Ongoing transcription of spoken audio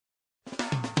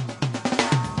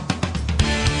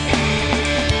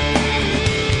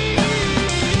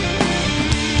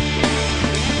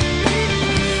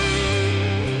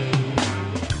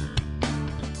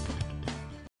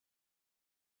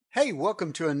Hey,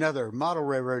 welcome to another Model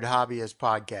Railroad Hobbyist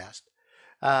podcast.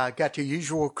 Got your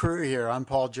usual crew here. I'm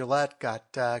Paul Gillette,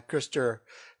 got Christopher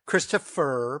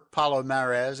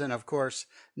Palomares, and of course,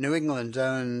 New England's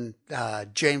own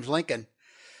James Lincoln.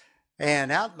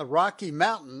 And out in the Rocky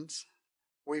Mountains,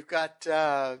 we've got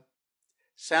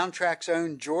Soundtrack's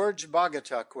own George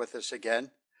Bogatuk with us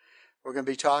again. We're going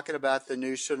to be talking about the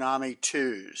new Tsunami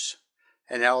 2s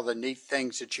and all the neat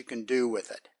things that you can do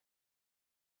with it.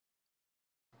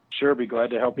 Sure, be glad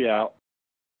to help you out.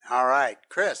 All right,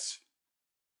 Chris.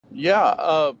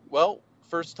 Yeah, well,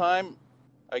 first time,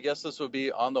 I guess this would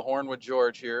be on the horn with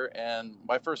George here. And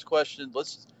my first question,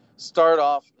 let's start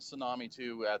off Tsunami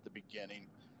 2 at the beginning.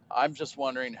 I'm just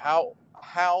wondering how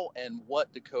and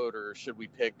what decoder should we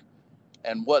pick,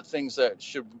 and what things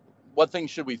should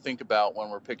we think about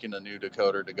when we're picking a new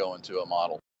decoder to go into a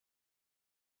model?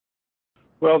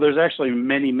 Well, there's actually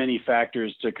many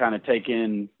factors to kind of take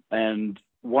in, and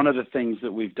one of the things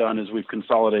that we've done is we've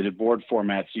consolidated board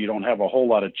formats so you don't have a whole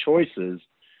lot of choices.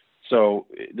 So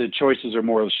the choices are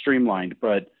more streamlined.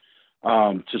 But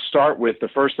to start with, the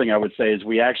first thing I would say is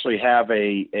we actually have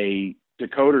a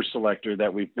decoder selector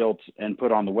that we've built and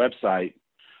put on the website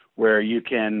where you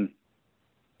can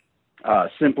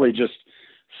simply just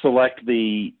select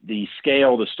the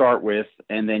scale to start with,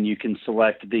 and then you can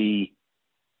select the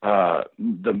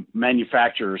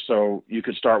manufacturer. So you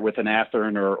could start with an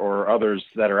Athearn or others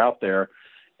that are out there.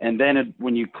 And then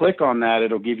when you click on that,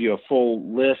 it'll give you a full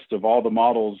list of all the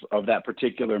models of that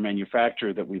particular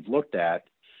manufacturer that we've looked at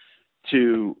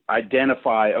to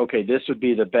identify, okay, this would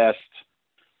be the best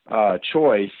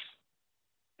choice.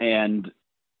 And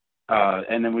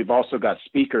then we've also got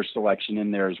speaker selection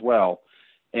in there as well.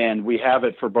 And we have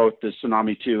it for both the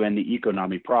Tsunami 2 and the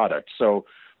Econami product. So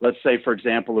let's say, for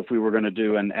example, if we were going to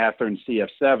do an Athearn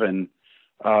CF7,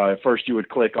 first you would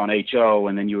click on HO,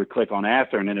 and then you would click on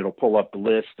Athearn, and it'll pull up the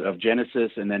list of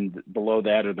Genesis, and then below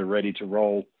that are the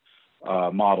ready-to-roll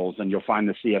models, and you'll find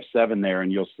the CF7 there,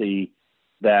 and you'll see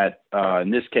that in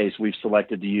this case we've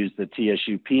selected to use the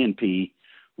TSU P&P,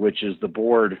 which is the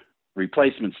board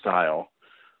replacement style,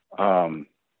 to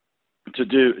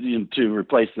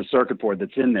replace the circuit board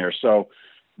that's in there. So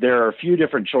there are a few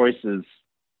different choices,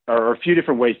 or a few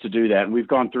different ways to do that. And we've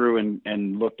gone through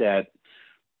and looked at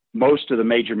most of the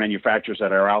major manufacturers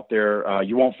that are out there.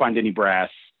 You won't find any brass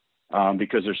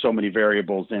because there's so many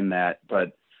variables in that.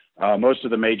 But most of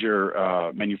the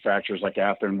major manufacturers like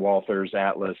Athearn, Walthers,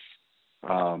 Atlas,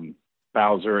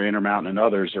 Bowser, Intermountain, and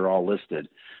others are all listed.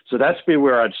 So that's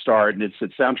where I'd start. And it's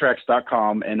at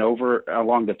soundtracks.com. And over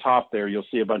along the top there, you'll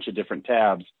see a bunch of different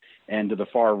tabs. And to the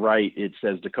far right, it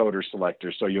says decoder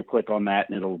selector. So you'll click on that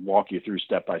and it'll walk you through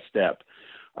step by step.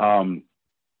 Beyond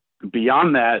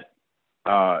that,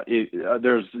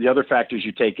 there's the other factors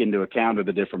you take into account are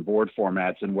the different board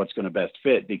formats and what's going to best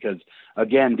fit. Because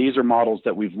again, these are models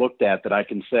that we've looked at that I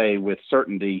can say with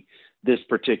certainty this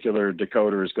particular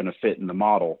decoder is going to fit in the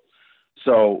model.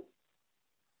 So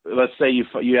let's say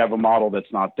you have a model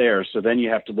that's not there. So then you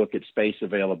have to look at space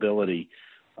availability.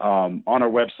 On our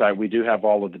website, we do have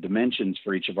all of the dimensions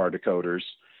for each of our decoders.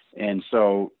 And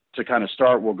so to kind of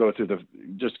start, we'll go through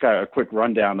just kind of a quick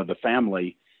rundown of the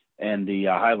family and the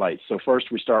highlights. So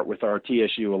first we start with our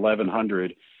TSU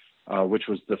 1100, which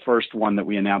was the first one that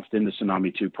we announced in the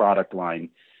Tsunami 2 product line.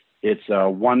 It's a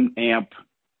 1 amp,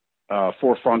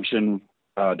 4-function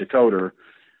decoder.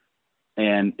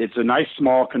 And it's a nice,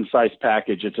 small, concise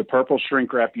package. It's a purple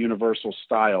shrink wrap universal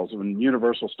style. So when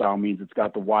universal style means it's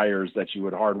got the wires that you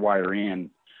would hardwire in.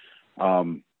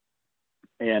 So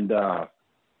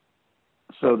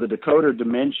the decoder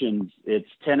dimensions, it's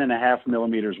 10.5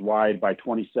 millimeters wide by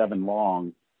 27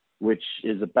 long, which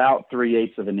is about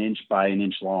 3/8 of an inch by an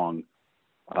inch long.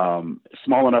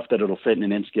 Small enough that it'll fit in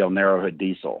an inch scale narrowhead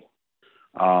diesel.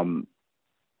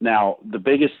 Now, the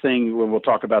biggest thing, when we'll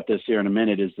talk about this here in a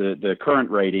minute, is the current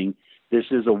rating. This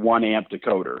is a 1 amp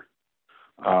decoder.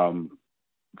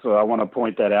 So I want to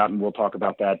point that out, and we'll talk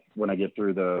about that when I get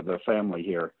through the family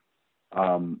here.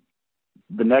 The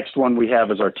next one we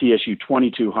have is our TSU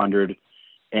 2200,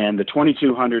 and the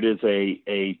 2200 is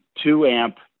a 2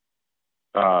 amp,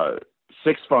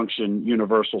 6-function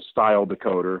universal style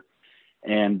decoder.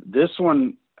 And this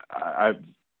one,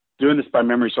 I'm doing this by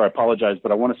memory, so I apologize,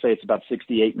 but I want to say it's about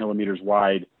 68 millimeters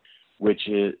wide, which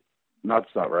is,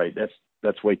 that's not right.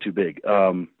 That's way too big.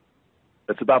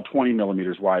 It's about 20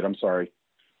 millimeters wide. I'm sorry.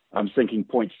 I'm thinking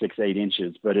 0.68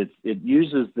 inches, but it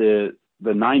uses the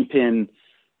 9-pin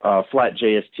flat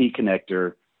JST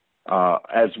connector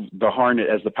as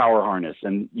the power harness,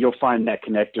 and you'll find that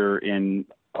connector in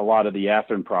a lot of the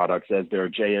Athearn products as their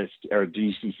JST or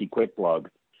DCC quick plug.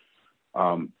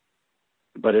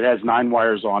 but it has 9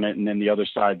 wires on it, and then the other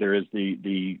side there is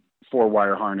the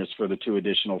 4-wire harness for the 2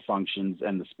 additional functions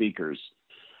and the speakers.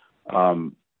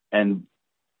 And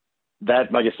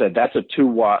that, like I said, that's a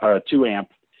 2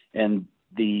 amp, and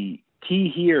the key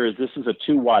here is this is a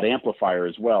 2-watt amplifier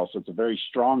as well, so it's a very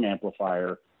strong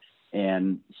amplifier.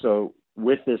 And so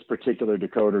with this particular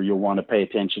decoder, you'll want to pay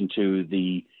attention to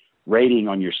the rating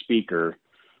on your speaker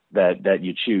that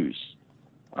you choose.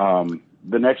 The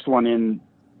next one in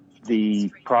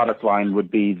the product line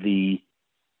would be the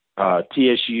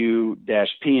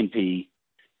TSU-PNP,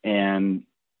 and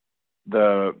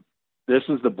this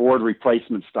is the board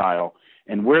replacement style.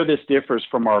 And where this differs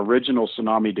from our original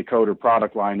Tsunami decoder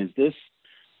product line is this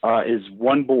is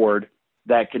one board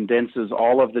that condenses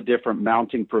all of the different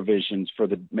mounting provisions for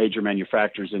the major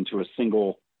manufacturers into a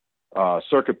single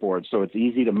circuit board. So it's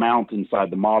easy to mount inside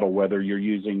the model, whether you're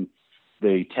using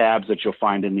the tabs that you'll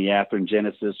find in the Athearn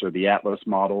Genesis or the Atlas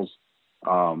models.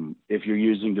 If you're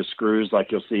using the screws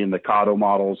like you'll see in the Kato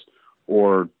models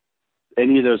or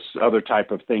any of those other type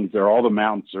of things, all the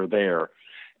mounts are there.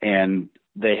 And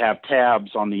they have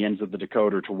tabs on the ends of the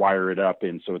decoder to wire it up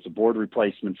in. So it's a board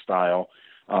replacement style.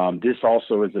 This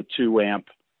also is a 2 amp,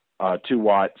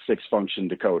 2-watt, 6-function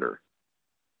decoder.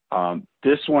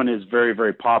 This one is very,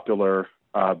 very popular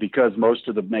because most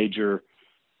of the major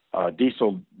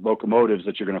diesel locomotives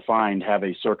that you're going to find have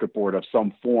a circuit board of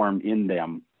some form in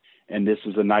them. And this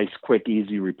is a nice, quick,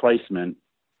 easy replacement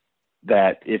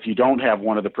that if you don't have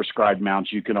one of the prescribed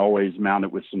mounts, you can always mount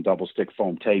it with some double stick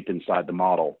foam tape inside the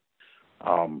model.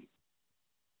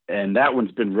 And that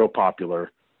one's been real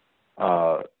popular.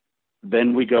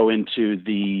 Then we go into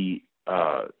the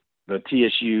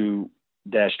TSU-21P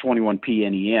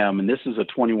NEM, and this is a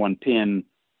 21-pin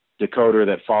decoder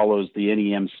that follows the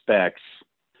NEM specs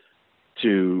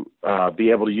to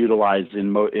be able to utilize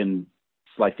in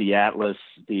like the Atlas,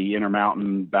 the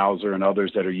Intermountain, Bowser, and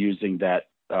others that are using that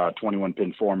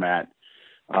 21-pin format.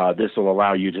 This will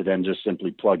allow you to then just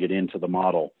simply plug it into the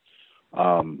model.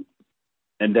 And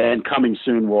then coming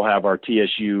soon, we'll have our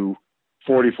TSU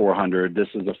 4400. This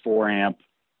is a 4 amp,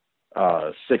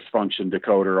 6-function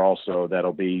decoder also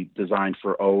that'll be designed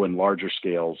for O and larger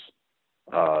scales.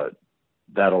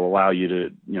 That'll allow you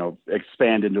to,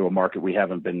 expand into a market we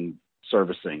haven't been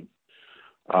servicing.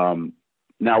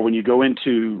 Now, when you go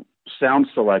into sound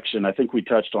selection, I think we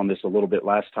touched on this a little bit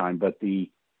last time, but we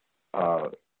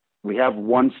have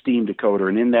one steam decoder,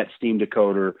 and in that steam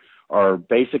decoder are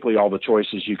basically all the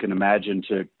choices you can imagine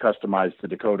to customize the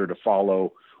decoder to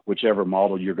follow whichever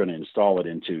model you're going to install it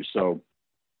into. So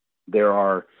there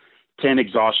are 10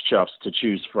 exhaust chuffs to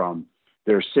choose from.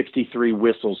 There are 63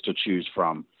 whistles to choose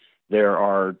from. There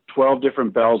are 12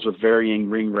 different bells with varying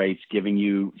ring rates, giving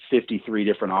you 53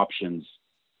 different options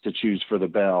to choose for the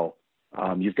bell.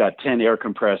 You've got 10 air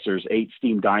compressors, 8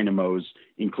 steam dynamos,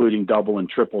 including double and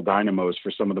triple dynamos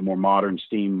for some of the more modern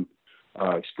steam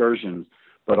excursions.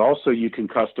 But also you can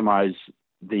customize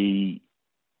the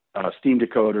steam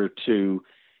decoder to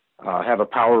have a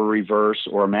power reverse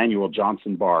or a manual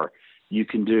Johnson bar. You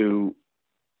can do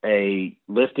a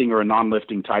lifting or a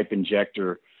non-lifting type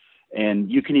injector, and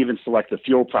you can even select the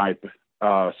fuel type.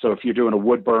 So if you're doing a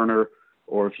wood burner,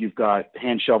 or if you've got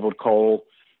hand shoveled coal,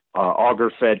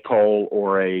 auger fed coal,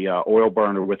 or a oil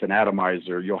burner with an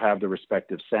atomizer, you'll have the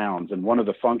respective sounds. And one of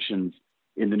the functions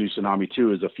in the new Tsunami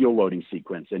 2 is a fuel loading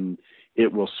sequence, and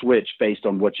it will switch based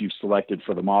on what you've selected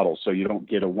for the model. So you don't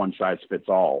get a one size fits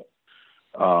all.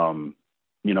 And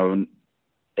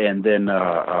then,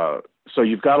 so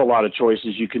you've got a lot of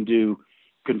choices. You can do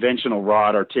conventional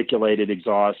rod, articulated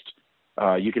exhaust.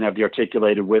 You can have the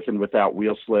articulated with and without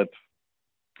wheel slip.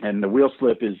 And the wheel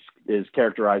slip is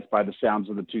characterized by the sounds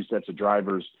of the 2 sets of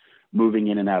drivers moving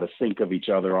in and out of sync of each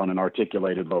other on an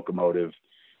articulated locomotive.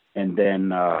 And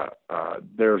then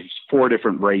there's 4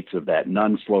 different rates of that: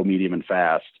 none, slow, medium, and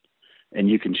fast. And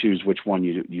you can choose which one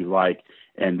you like.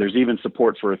 And there's even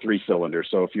support for a 3-cylinder.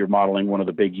 So if you're modeling one of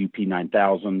the big UP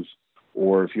 9000s,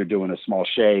 or if you're doing a small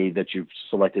Shay, that you've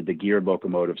selected the geared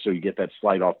locomotive, so you get that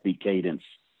slight offbeat cadence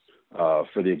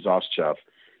for the exhaust chuff.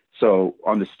 So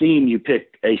on the steam, you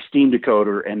pick a steam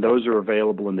decoder, and those are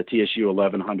available in the TSU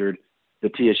 1100, the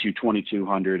TSU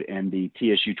 2200, and the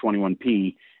TSU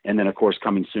 21P. And then, of course,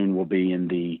 coming soon will be in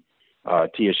the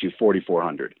TSU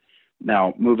 4400.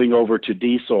 Now, moving over to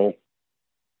diesel,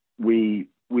 we've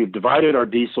divided our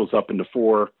diesels up into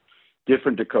 4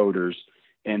 different decoders,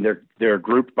 and they're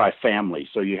grouped by family.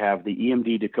 So you have the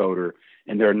EMD decoder,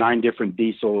 and there are 9 different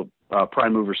diesel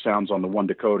prime mover sounds on the one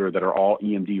decoder that are all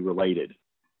EMD related.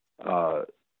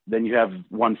 Then you have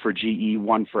one for GE,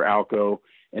 one for Alco,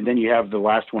 and then you have the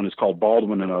last one is called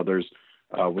Baldwin and others.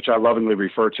 which I lovingly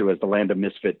refer to as the land of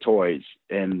misfit toys.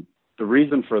 And the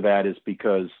reason for that is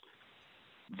because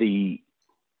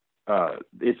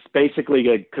it's basically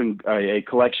a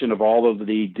collection of all of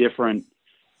the different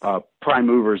prime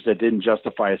movers that didn't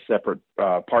justify a separate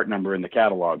part number in the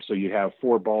catalog. So you have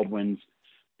 4 Baldwins,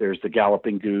 there's the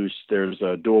Galloping Goose, there's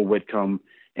a Dual Whitcomb,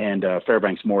 and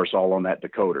Fairbanks Morse all on that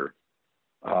decoder.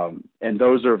 And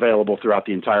those are available throughout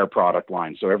the entire product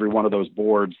line. So every one of those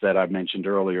boards that I mentioned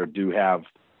earlier do have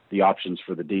the options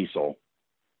for the diesel.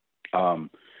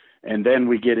 And then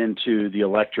we get into the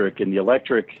electric, and the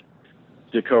electric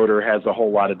decoder has a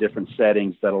whole lot of different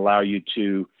settings that allow you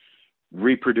to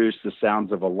reproduce the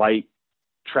sounds of a light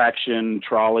traction,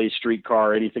 trolley,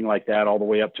 streetcar, anything like that, all the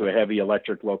way up to a heavy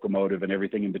electric locomotive and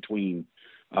everything in between,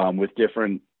 with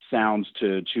different sounds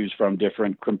to choose from,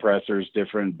 different compressors,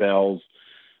 different bells,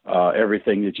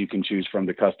 everything that you can choose from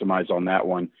to customize on that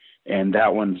one. And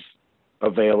that one's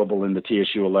available in the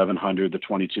TSU 1100, the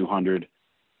 2200,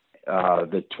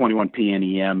 the 21P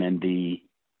NEM,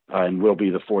 and will be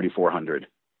the 4400.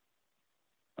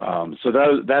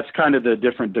 So that's kind of the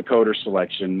different decoder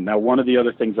selection. Now, one of the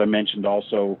other things I mentioned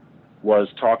also was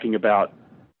talking about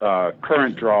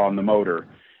current draw on the motor.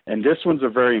 And this one's a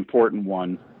very important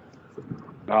one.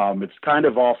 It's kind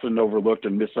of often overlooked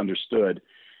and misunderstood.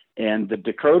 And the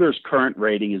decoder's current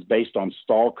rating is based on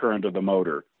stall current of the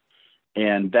motor.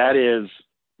 And that is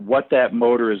what that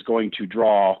motor is going to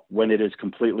draw when it is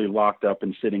completely locked up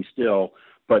and sitting still,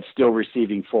 but still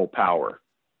receiving full power.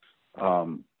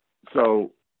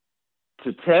 So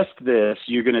to test this,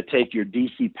 you're going to take your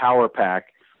DC power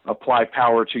pack, apply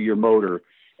power to your motor,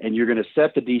 and you're going to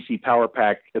set the DC power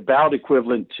pack about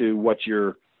equivalent to what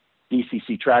your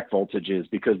DCC track voltage is,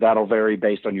 because that'll vary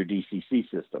based on your DCC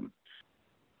system.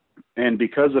 And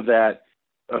because of that,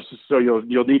 so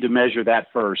you'll need to measure that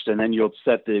first, and then you'll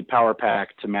set the power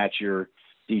pack to match your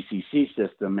DCC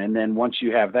system. And then once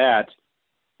you have that,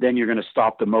 then you're going to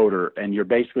stop the motor, and you're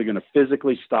basically going to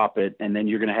physically stop it, and then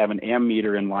you're going to have an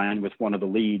ammeter in line with one of the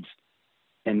leads,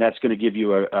 and that's going to give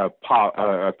you a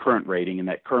current rating, and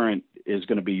that current is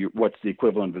going to be what's the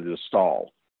equivalent of the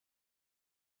stall.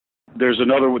 There's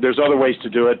other ways to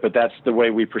do it, but that's the way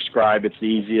we prescribe. It's the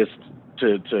easiest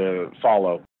to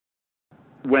follow.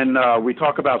 When we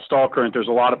talk about stall current, there's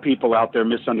a lot of people out there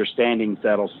misunderstandings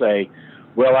that'll say,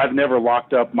 well, I've never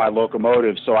locked up my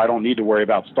locomotive, so I don't need to worry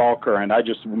about stall current. I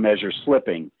just measure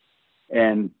slipping.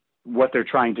 And what they're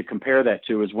trying to compare that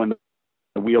to is when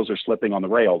the wheels are slipping on the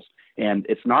rails. And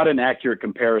it's not an accurate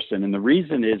comparison. And the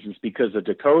reason is because a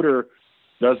decoder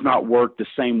does not work the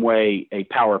same way a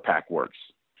power pack works.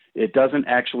 It doesn't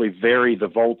actually vary the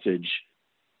voltage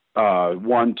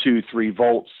 1, 2, 3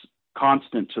 volts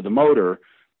constant to the motor,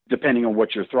 depending on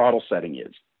what your throttle setting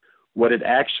is. What it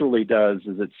actually does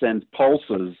is it sends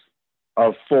pulses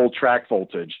of full track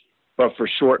voltage, but for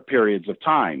short periods of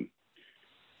time.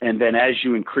 And then as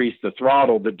you increase the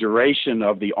throttle, the duration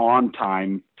of the on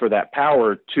time for that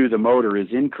power to the motor is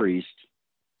increased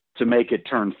to make it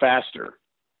turn faster.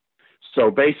 So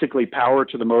basically, power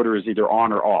to the motor is either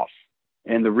on or off.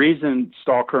 And the reason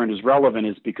stall current is relevant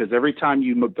is because every time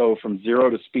you go from 0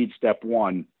 to speed step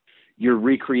 1, you're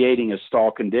recreating a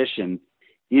stall condition,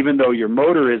 even though your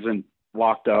motor isn't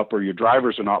locked up or your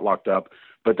drivers are not locked up,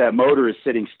 but that motor is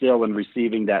sitting still and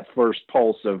receiving that first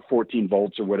pulse of 14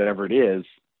 volts or whatever it is.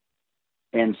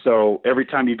 And so every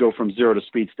time you go from 0 to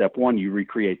speed step 1, you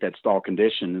recreate that stall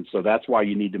condition. And so that's why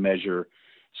you need to measure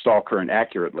stall current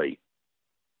accurately.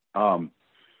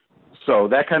 So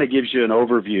that kind of gives you an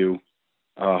overview.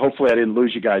 Hopefully I didn't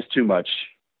lose you guys too much.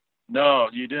 No,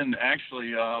 you didn't.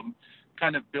 Actually,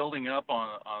 kind of building up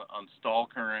on stall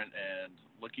current and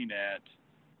looking at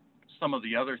some of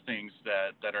the other things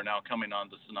that are now coming on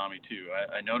the Tsunami 2.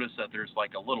 I noticed that there's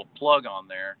like a little plug on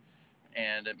there,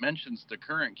 and it mentions the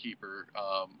current keeper.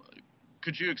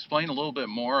 Could you explain a little bit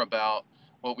more about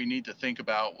what we need to think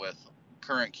about with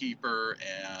current keeper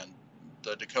and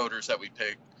the decoders that we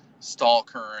pick, stall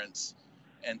currents,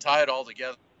 and tie it all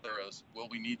together as will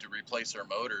we need to replace our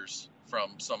motors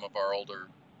from some of our older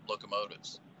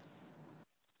locomotives?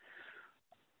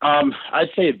 I'd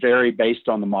say it varies based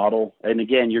on the model. And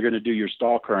again, you're going to do your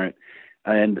stall current.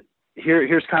 And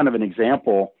here's kind of an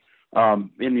example.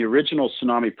 In the original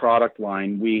Tsunami product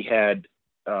line, we had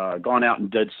gone out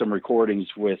and did some recordings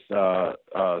with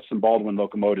some Baldwin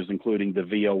locomotives, including the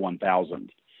VO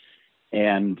 1000.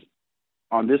 And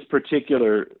on this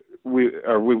particular,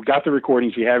 we've got the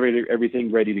recordings, we have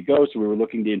everything ready to go, so we were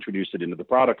looking to introduce it into the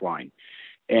product line.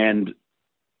 And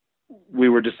we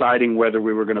were deciding whether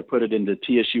we were going to put it into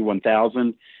TSU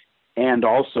 1000 and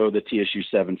also the TSU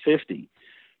 750.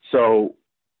 So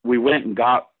we went and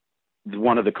got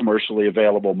one of the commercially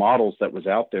available models that was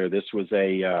out there. This was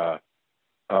a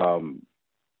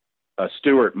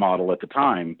Stewart model at the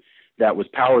time that was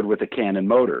powered with a Cannon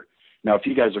motor. Now, if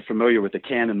you guys are familiar with the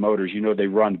Cannon motors, you know they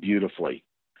run beautifully.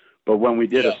 But when we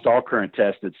did a stall current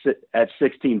test at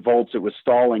 16 volts, it was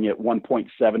stalling at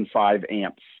 1.75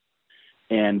 amps.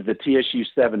 And the TSU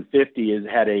 750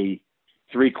 had a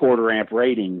 3/4 amp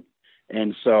rating.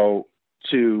 And so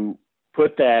to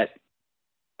put that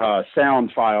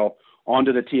sound file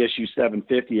onto the TSU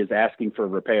 750 is asking for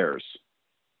repairs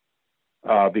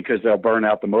because they'll burn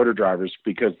out the motor drivers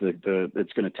because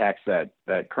it's going to tax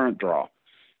that current draw.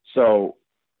 So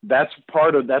that's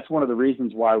one of the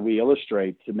reasons why we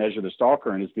illustrate to measure the stall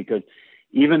current, is because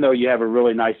even though you have a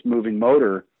really nice moving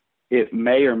motor, it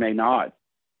may or may not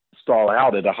stall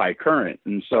out at a high current.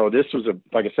 And so this was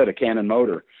like I said, a Cannon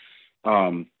motor.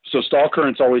 So stall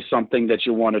current's always something that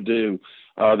you want to do.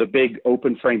 The big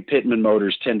open frame Pitman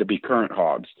motors tend to be current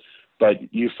hogs,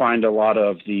 but you find a lot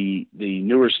of the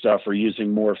newer stuff are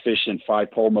using more efficient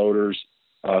 5-pole motors,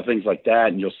 things like that.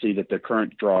 And you'll see that the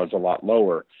current draw is a lot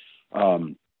lower.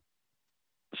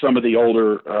 Some of the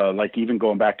older, like even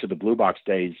going back to the Blue Box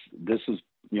days, this is,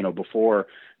 before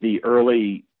the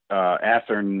early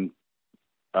Athearn,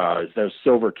 those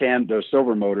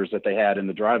silver motors that they had in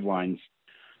the drive lines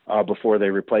before they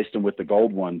replaced them with the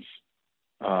gold ones.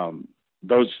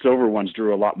 Those silver ones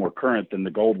drew a lot more current than the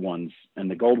gold ones,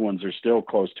 and the gold ones are still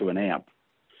close to an amp.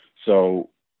 So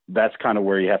that's kind of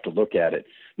where you have to look at it.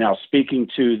 Now, speaking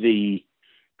to the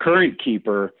current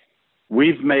keeper,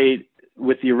 we've made,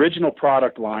 with the original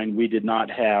product line, we did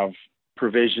not have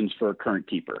provisions for a current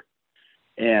keeper.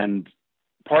 And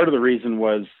part of the reason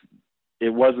was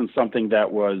it wasn't something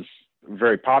that was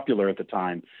very popular at the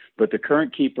time, but the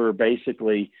current keeper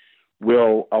basically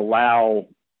will allow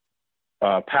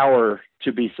power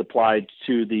to be supplied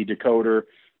to the decoder,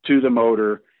 to the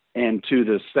motor, and to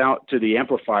the sound, to the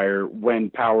amplifier when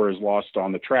power is lost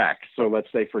on the track. So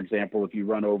let's say, for example, if you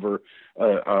run over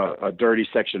a dirty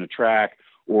section of track,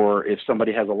 or if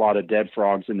somebody has a lot of dead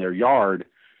frogs in their yard,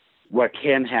 what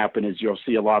can happen is you'll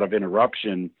see a lot of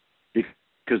interruption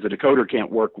because the decoder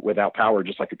can't work without power,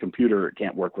 just like a computer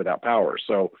can't work without power.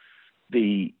 So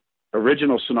the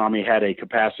original Tsunami had a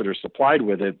capacitor supplied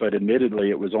with it, but admittedly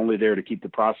it was only there to keep the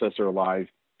processor alive,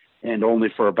 and only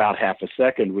for about half a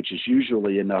second, which is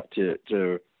usually enough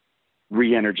to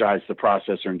re-energize the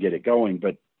processor and get it going.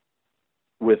 But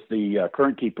with the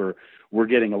current keeper, we're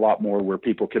getting a lot more where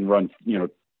people can run,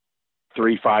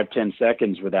 3, 5, 10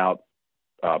 seconds without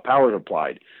power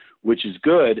applied, which is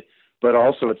good, but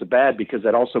also it's bad because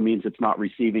that also means it's not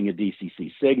receiving a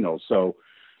DCC signal. So,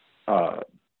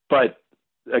 but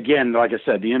again, like I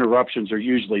said, the interruptions are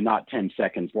usually not 10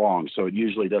 seconds long, so it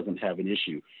usually doesn't have an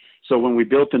issue. So when we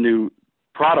built the new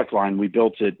product line, we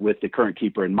built it with the current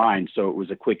keeper in mind, so it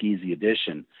was a quick, easy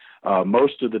addition.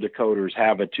 Most of the decoders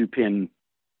have a 2-pin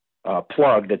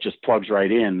plug that just plugs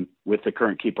right in with the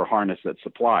current keeper harness that's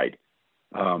supplied.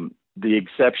 The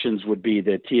exceptions would be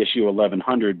the TSU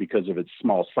 1100 because of its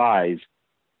small size.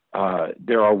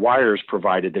 There are wires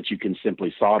provided that you can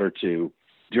simply solder to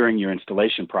during your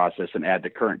installation process and add the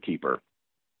current keeper.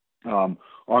 On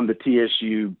the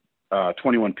TSU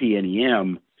 21P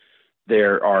NEM,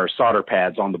 there are solder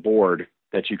pads on the board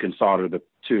that you can solder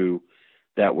to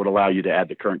that would allow you to add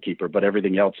the current keeper, but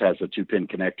everything else has a 2-pin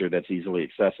connector that's easily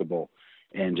accessible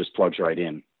and just plugs right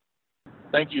in.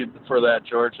 Thank you for that,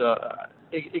 George.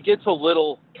 It gets a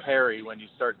little hairy when you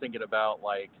start thinking about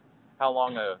like how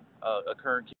long a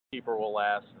current keeper will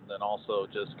last, and then also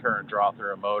just current draw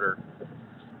through a motor.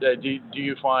 Do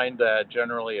you find that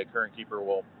generally a current keeper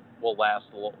will last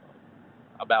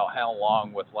about how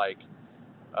long with like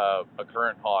a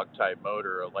current hog type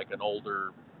motor, like an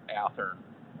older Athearn,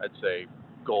 I'd say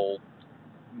gold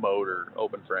motor,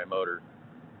 open frame motor?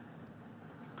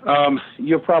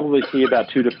 You'll probably see about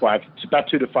 2 to 5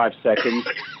 seconds,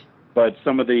 but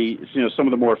some of the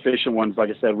more efficient ones, like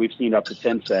I said, we've seen up to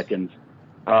 10 seconds.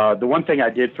 The one thing I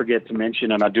did forget to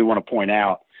mention, and I do want to point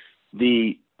out,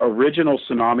 the original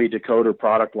Tsunami decoder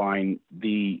product line,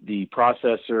 the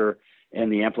processor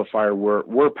and the amplifier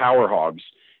were power hogs.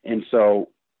 And so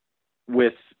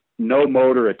with no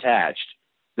motor attached,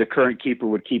 the current keeper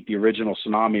would keep the original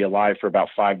Tsunami alive for about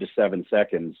 5 to 7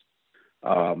 seconds.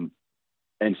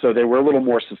 And so they were a little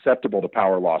more susceptible to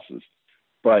power losses.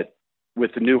 But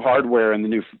with the new hardware and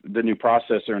the new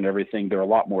processor and everything, they're a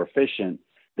lot more efficient.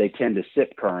 They tend to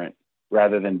sip current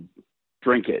rather than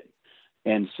drink it.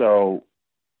 And so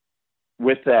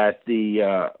with that,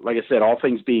 like I said, all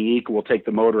things being equal, we'll take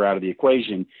the motor out of the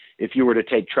equation. If you were to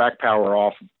take track power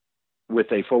off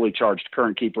with a fully charged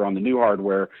current keeper on the new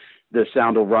hardware, the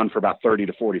sound will run for about 30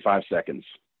 to 45 seconds.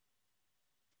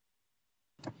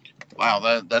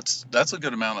 Wow, that's a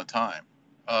good amount of time.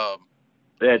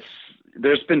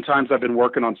 There's been times I've been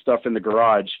working on stuff in the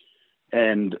garage,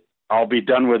 and I'll be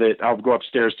done with it. I'll go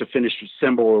upstairs to finish the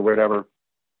cymbal or whatever,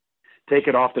 take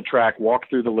it off the track, walk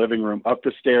through the living room, up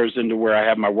the stairs into where I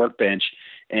have my workbench,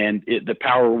 and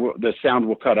the sound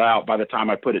will cut out by the time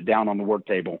I put it down on the work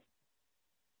table.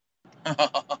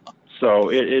 So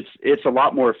it's a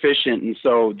lot more efficient, and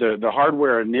so the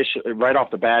hardware initially right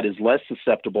off the bat is less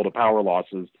susceptible to power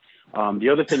losses. The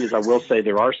other thing is, I will say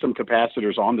there are some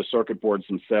capacitors on the circuit boards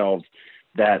themselves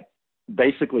that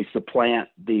basically supplant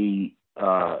the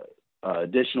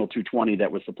additional 220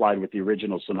 that was supplied with the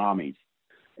original Tsunamis,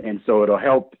 and so it'll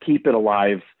help keep it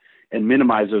alive and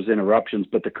minimize those interruptions.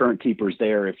 But the current keeper's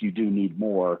there if you do need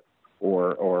more,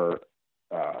 or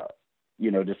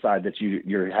decide that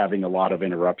you're having a lot of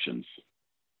interruptions.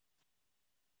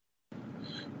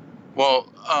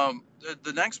 Well,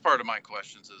 the next part of my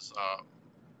questions is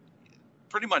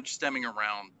pretty much stemming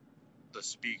around the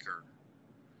speaker.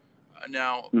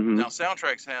 Now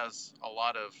Soundtraxx has a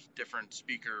lot of different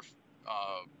speaker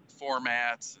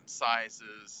formats and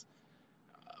sizes.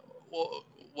 Well,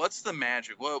 what's the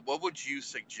magic? What would you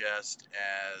suggest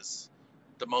as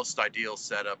the most ideal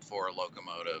setup for a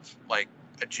locomotive, like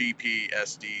a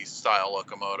GP/SD style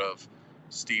locomotive,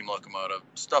 steam locomotive,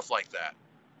 stuff like that?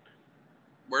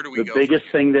 Where do we go? The biggest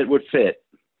thing that would fit,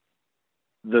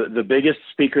 the biggest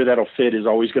speaker that'll fit is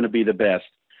always going to be the best.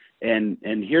 And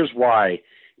here's why,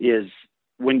 is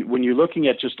when you're looking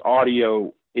at just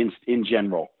audio in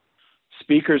general,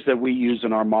 speakers that we use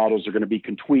in our models are going to be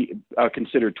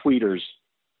considered tweeters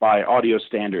by audio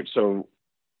standards. So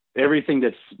everything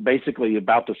that's basically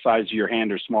about the size of your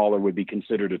hand or smaller would be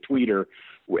considered a tweeter.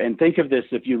 And think of this,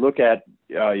 if you look at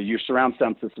your surround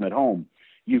sound system at home,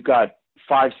 you've got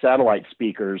 5 satellite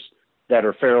speakers that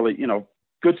are fairly,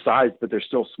 good size, but they're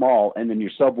still small. And then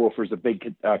your subwoofer is a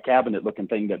big cabinet looking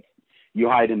thing that you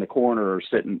hide in the corner or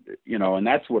sitting, and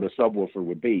that's what a subwoofer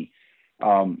would be.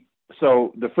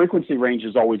 So the frequency range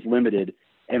is always limited.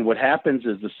 And what happens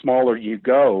is the smaller you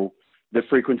go, the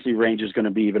frequency range is going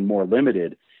to be even more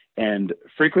limited. And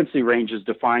frequency range is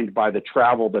defined by the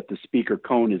travel that the speaker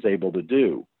cone is able to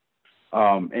do.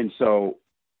 And so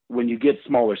when you get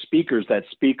smaller speakers,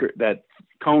 that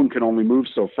cone can only move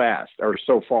so fast or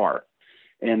so far.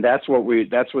 And that's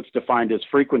what's defined as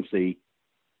frequency,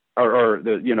 or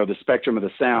the spectrum of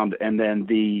the sound. And then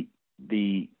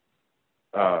the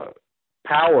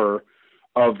power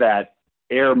of that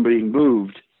air being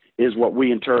moved is what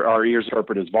our ears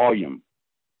interpret as volume.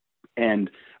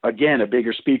 And again, a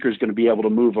bigger speaker is going to be able to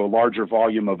move a larger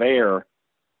volume of air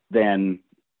than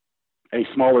a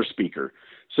smaller speaker.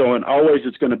 So, and always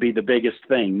it's going to be the biggest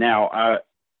thing. Now,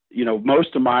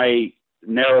 most of my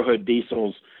narrow hood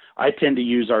diesels, I tend to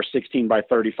use our 16 by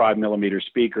 35 millimeter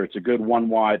speaker. It's a good 1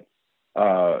 watt.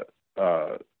 I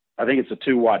think it's a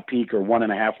 2 watt peak or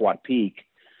 1.5 watt peak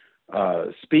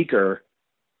speaker,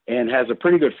 and has a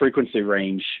pretty good frequency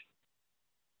range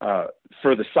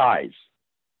for the size.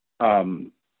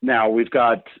 Now we've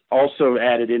got also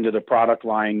added into the product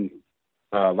line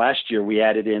last year, we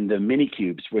added in the mini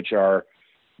cubes, which are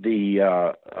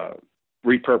the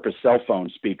repurposed cell phone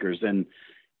speakers. And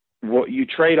what you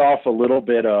trade off a little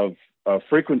bit of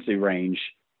frequency range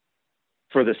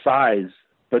for the size,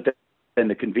 but then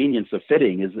the convenience of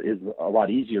fitting is a lot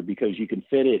easier, because you can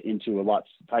fit it into a lot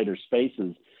tighter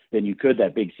spaces than you could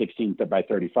that big 16 by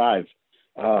 35.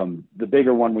 The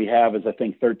bigger one we have is, I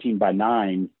think, 13 by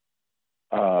 9.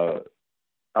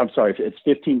 I'm sorry, it's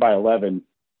 15 by 11.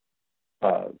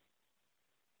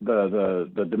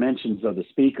 The dimensions of the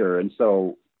speaker, and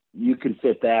so you can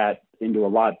fit that into a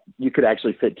lot. You could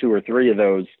actually fit 2 or 3 of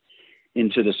those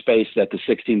into the space that the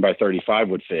 16 by 35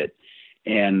 would fit.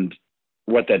 And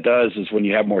what that does is, when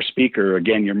you have more speaker,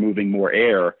 again, you're moving more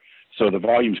air, so the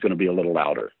volume is going to be a little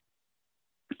louder.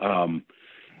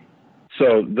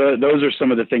 So those are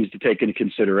some of the things to take into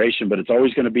consideration, but it's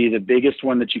always going to be the biggest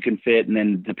one that you can fit. And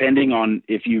then depending on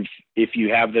if you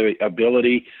have the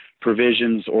ability,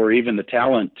 provisions, or even the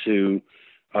talent to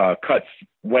cut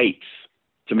weights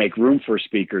to make room for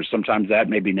speakers, sometimes that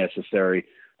may be necessary.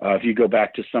 If you go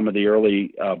back to some of the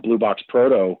early Blue Box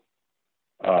Proto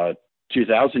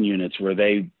 2000 units, where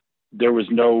there was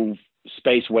no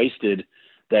space wasted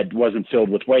that wasn't filled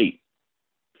with weight.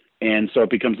 And so it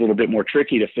becomes a little bit more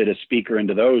tricky to fit a speaker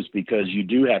into those, because you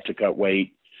do have to cut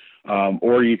weight,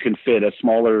 or you can fit a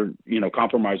smaller,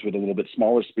 compromise with a little bit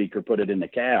smaller speaker, put it in the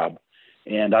cab.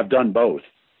 And I've done both.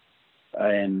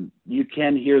 And you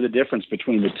can hear the difference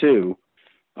between the two.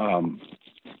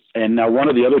 And now one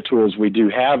of the other tools we do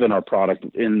have in our product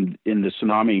in the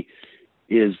Tsunami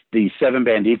is the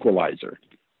 7-band equalizer.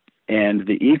 And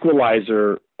the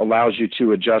equalizer allows you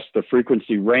to adjust the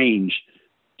frequency range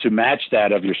to match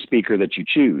that of your speaker that you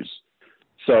choose.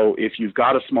 So if you've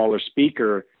got a smaller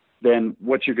speaker, then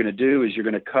what you're going to do is you're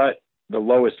going to cut the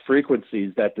lowest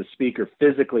frequencies that the speaker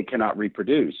physically cannot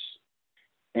reproduce.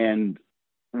 And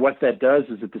what that does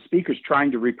is if the speaker's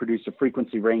trying to reproduce a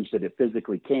frequency range that it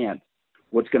physically can't,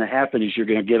 what's going to happen is you're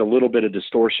going to get a little bit of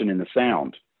distortion in the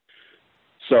sound.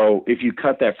 So if you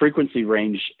cut that frequency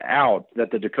range out,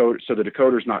 that the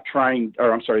decoder's not trying,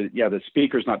 the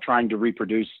speaker's not trying to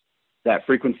reproduce that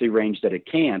frequency range that it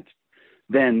can't,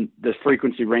 then the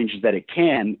frequency ranges that it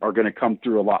can are going to come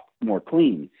through a lot more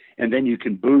clean. And then you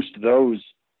can boost those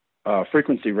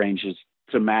frequency ranges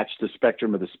to match the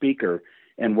spectrum of the speaker.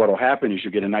 And what will happen is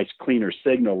you'll get a nice cleaner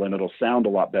signal and it'll sound a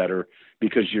lot better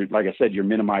because like I said, you're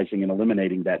minimizing and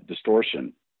eliminating that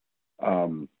distortion.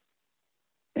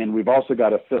 And we've also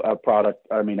got a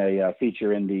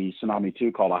feature in the Tsunami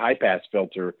 2 called a high pass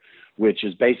filter, which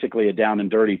is basically a down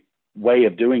and dirty way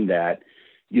of doing that.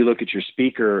 You look at your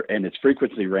speaker and its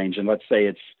frequency range, and let's say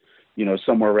it's,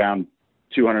 somewhere around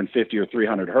 250 or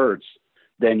 300 hertz,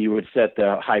 then you would set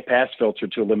the high pass filter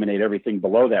to eliminate everything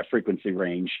below that frequency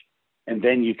range. And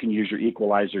then you can use your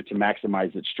equalizer to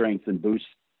maximize its strength and boost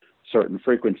certain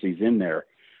frequencies in there.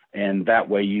 And that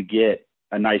way you get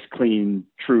a nice, clean,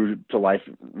 true to life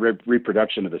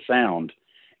reproduction of the sound.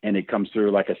 And it comes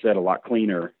through, like I said, a lot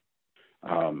cleaner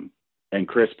and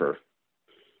crisper.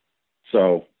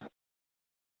 So.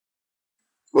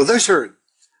 Well, those are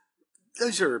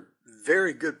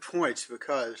very good points,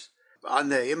 because on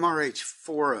the MRH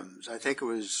forums, I think it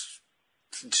was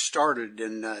started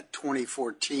in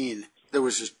 2014, there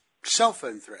was a cell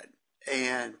phone thread,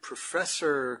 and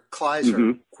Professor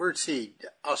Kleisler, where's he?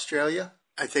 Australia?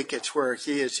 I think it's where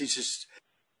he is. He's just.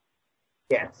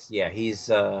 Yes, yeah. He's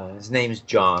his name's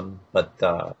John, but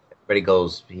everybody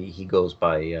goes. He goes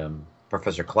by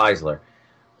Professor Kleisler,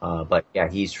 but yeah,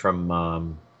 he's from I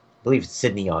believe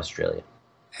Sydney, Australia.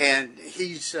 And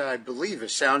he's, I believe, a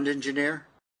sound engineer.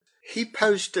 He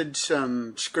posted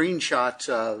some screenshots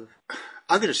of,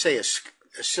 I'm going to say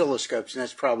oscilloscopes, and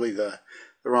that's probably the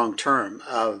wrong term,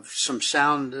 of some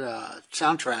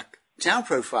soundtrack sound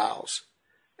profiles.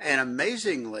 And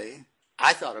amazingly,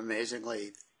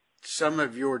 some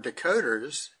of your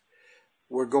decoders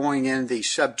were going in the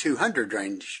sub 200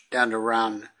 range, down to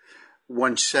around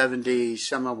 170.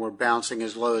 Some of them were bouncing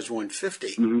as low as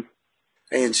 150. Mm-hmm.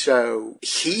 And so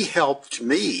he helped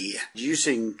me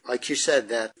using, like you said,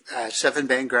 that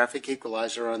 7-band graphic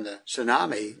equalizer on the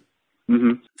Tsunami,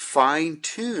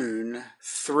 fine-tune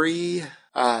 3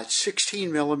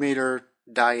 16-millimeter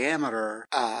diameter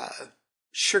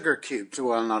sugar cubes.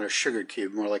 Well, not a sugar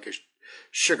cube, more like a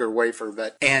sugar wafer.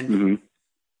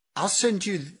 I'll send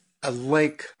you a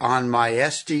link on my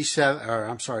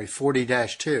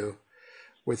 40-2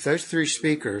 with those 3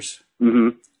 speakers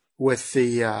with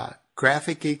the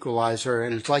graphic equalizer,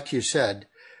 and it's like you said,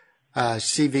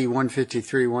 CV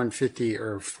 153, 150,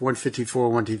 or 154,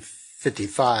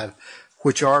 155,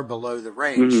 which are below the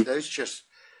range. Those just,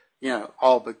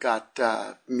 all but got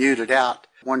muted out.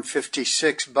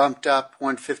 156 bumped up,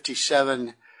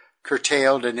 157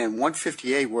 curtailed, and then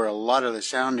 158, where a lot of the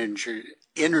sound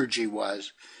energy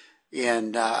was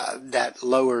in that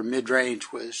lower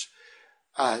mid-range, was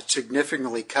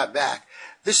significantly cut back.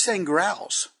 This thing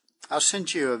growls. I'll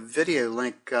send you a video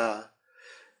link.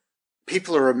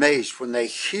 People are amazed when they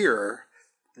hear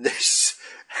this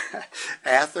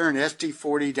Athearn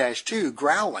SD40-2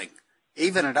 growling,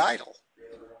 even at idle.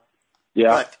 Yeah.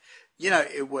 But,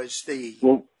 it was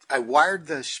I wired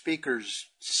the speaker's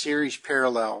series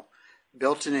parallel,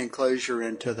 built an enclosure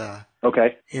into the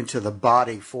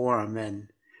body for them,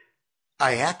 and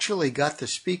I actually got the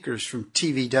speakers from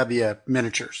TVW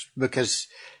Miniatures, because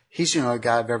he's the only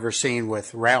guy I've ever seen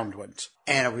with round ones.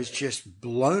 And I was just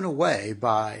blown away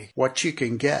by what you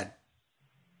can get,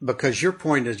 because your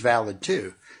point is valid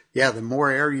too. Yeah, the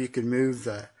more air you can move,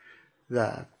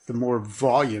 the more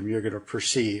volume you're going to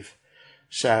perceive.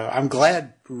 So I'm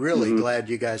really glad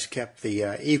you guys kept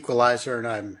the equalizer, and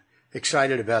I'm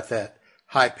excited about that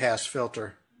high pass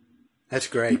filter. That's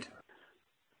great.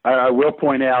 I will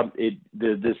point out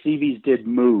the CVs did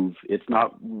move. It's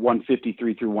not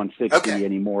 153 through 160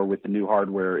 anymore with the new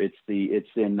hardware. It's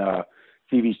in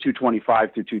CVs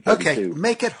 225 through 232. Okay,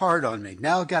 make it hard on me.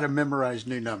 Now I've got to memorize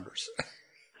new numbers.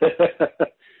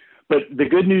 But the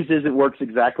good news is it works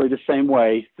exactly the same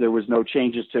way. There was no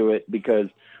changes to it because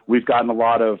we've gotten a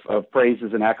lot of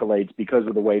praises and accolades because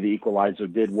of the way the equalizer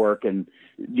did work. And,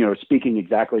 speaking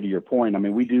exactly to your point, I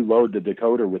mean, we do load the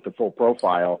decoder with the full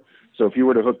profile. So if you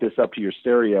were to hook this up to your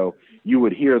stereo, you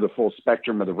would hear the full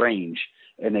spectrum of the range.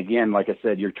 And again, like I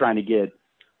said, you're trying to get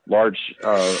large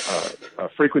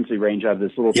frequency range out of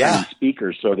this little tiny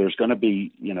speaker. So there's going to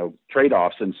be,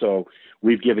 trade-offs. And so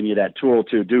we've given you that tool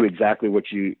to do exactly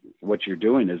what you're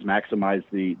doing is maximize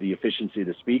the efficiency of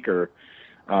the speaker.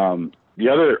 The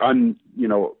other, I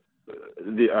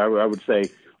would say,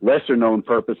 lesser known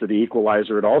purpose of the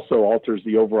equalizer, it also alters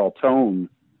the overall tone.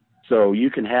 So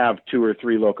you can have 2 or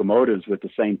 3 locomotives with the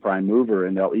same prime mover,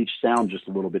 and they'll each sound just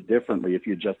a little bit differently if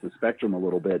you adjust the spectrum a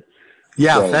little bit.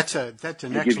 Yeah, so that's an excellent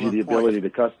point. It gives you the ability to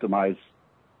customize.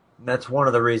 That's one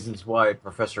of the reasons why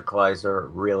Professor Kleisler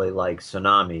really likes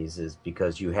Tsunamis, is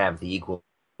because you have the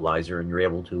equalizer and you're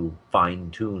able to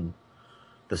fine-tune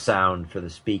the sound for the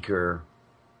speaker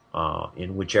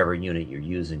in whichever unit you're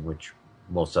using, which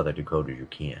most other decoders you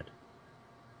can't.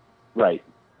 Right.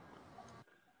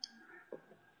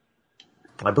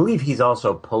 I believe he's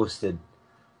also posted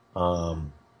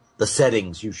the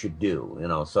settings you should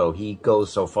do, so he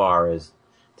goes so far as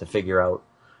to figure out,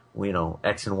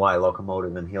 X and Y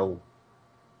locomotive, and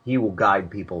he will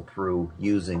guide people through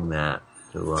using that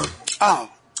to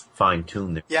fine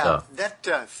tune their stuff. Yeah,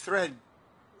 that thread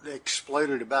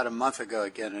exploded about a month ago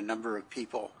again, a number of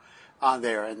people on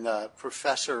there, and the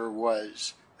professor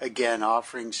was again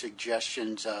offering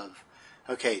suggestions of,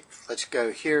 okay, let's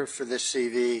go here for this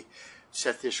CV,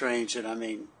 set this range, and I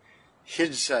mean,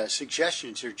 his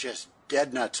suggestions are just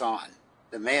dead nuts on.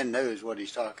 The man knows what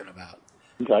he's talking about.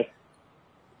 Okay.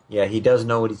 Yeah, he does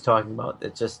know what he's talking about.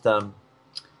 It's just,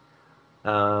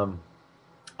 I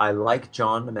like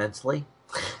John immensely.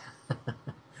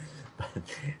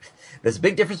 There's a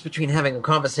big difference between having a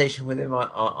conversation with him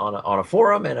on a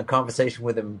forum and a conversation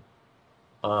with him,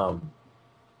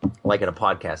 like in a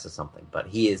podcast or something. But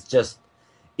he is just,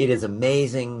 it is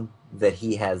amazing that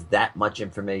he has that much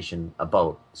information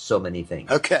about so many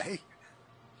things. Okay.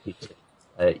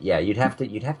 Yeah, you'd have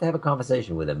to have a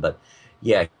conversation with him. But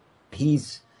yeah,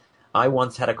 I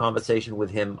once had a conversation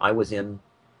with him. I was in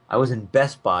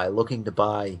Best Buy looking to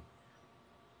buy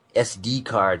SD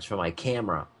cards for my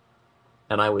camera,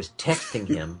 and I was texting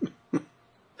him.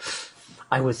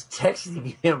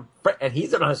 And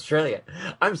he's in Australia.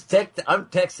 I'm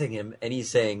texting him, and he's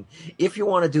saying, if you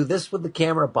want to do this with the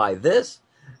camera, buy this,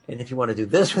 and if you want to do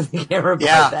this with the camera, buy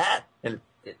that. And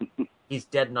he's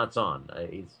dead nuts on.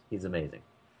 He's amazing.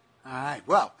 All right.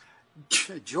 Well,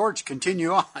 George,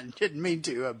 continue on. Didn't mean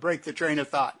to break the train of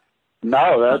thought.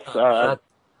 No, that's...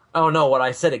 Oh, no, what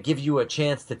I said, it gives you a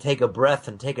chance to take a breath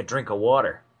and take a drink of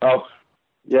water. Oh,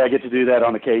 yeah, I get to do that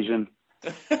on occasion.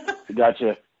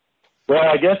 Gotcha. Well,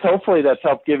 I guess hopefully that's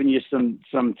helped giving you some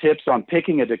tips on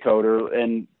picking a decoder.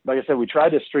 And like I said, we tried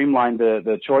to streamline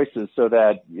the choices so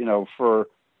that, for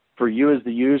you as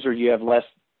the user, you have less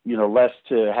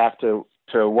to have to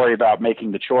worry about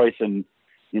making the choice and,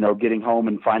 getting home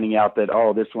and finding out that,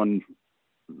 oh, this one,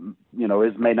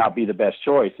 may not be the best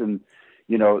choice. And,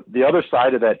 the other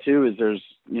side of that too is there's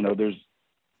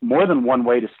more than one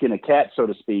way to skin a cat, so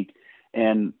to speak.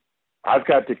 And I've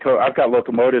got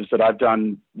locomotives that I've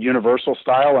done universal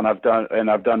style and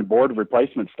I've done board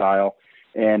replacement style,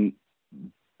 and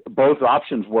both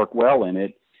options work well in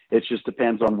it. It just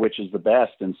depends on which is the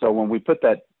best. And so when we put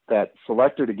that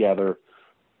selector together,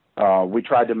 we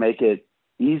tried to make it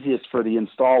easiest for the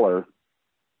installer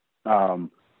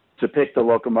to pick the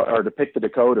locomotive or to pick the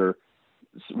decoder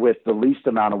with the least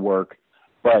amount of work.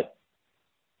 But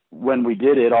when we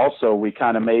did it, also we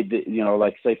kind of made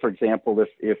like say for example,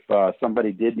 if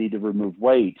somebody did need to remove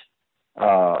weight,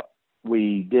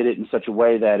 we did it in such a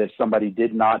way that if somebody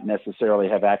did not necessarily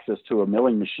have access to a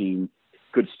milling machine,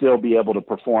 could still be able to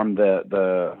perform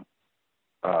the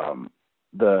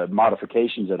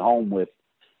modifications at home with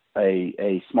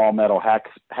a small metal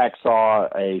hacksaw,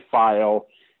 a file,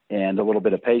 and a little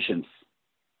bit of patience.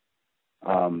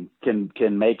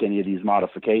 Can make any of these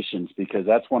modifications, because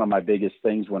that's one of my biggest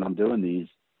things when I'm doing these,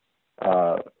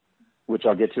 which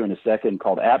I'll get to in a second,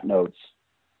 called app notes,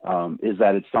 is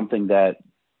that it's something that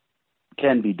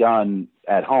can be done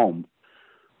at home.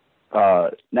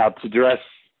 Now, to address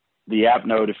the app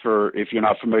note, if you're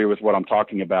not familiar with what I'm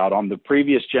talking about, on the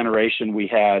previous generation, we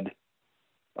had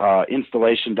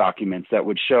installation documents that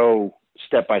would show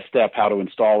step by step how to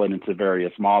install it into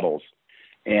various models.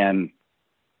 And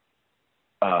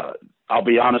I'll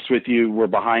be honest with you, we're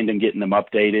behind in getting them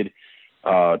updated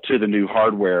to the new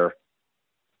hardware.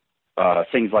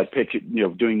 things like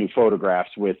doing new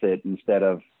photographs with it instead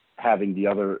of having the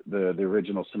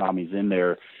original tsunamis in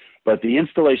there. But the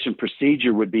installation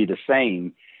procedure would be the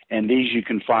same, and these you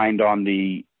can find on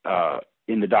the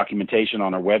in the documentation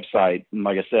on our website. And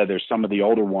like I said, there's some of the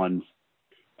older ones.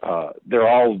 They're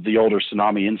all the older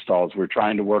tsunami installs. We're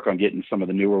trying to work on getting some of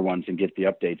the newer ones and get the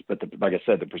updates. But like I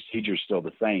said, the procedure is still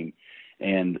the same.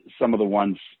 And some of the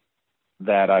ones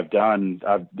that I've done,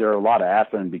 there are a lot of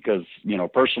Athearn because,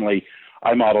 personally,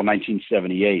 I model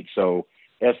 1978. So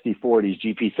SD40s,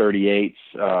 GP38s,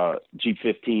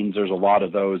 G15s, there's a lot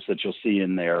of those that you'll see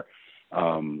in there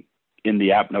in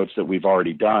the app notes that we've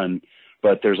already done.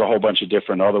 But there's a whole bunch of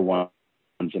different other ones.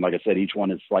 And like I said, each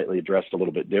one is slightly addressed a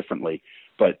little bit differently.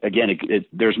 But again,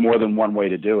 there's more than one way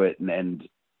to do it. And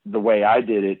the way I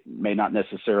did it may not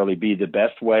necessarily be the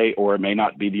best way, or it may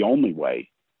not be the only way.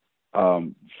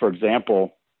 For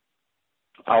example,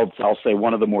 I'll say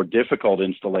one of the more difficult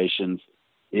installations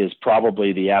is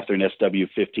probably the Athearn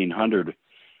SW1500,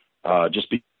 just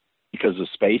because the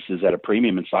space is at a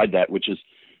premium inside that, which is,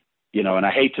 and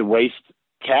I hate to waste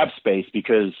cab space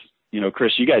because,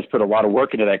 Chris, you guys put a lot of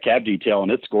work into that cab detail,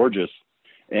 and it's gorgeous,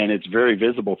 and it's very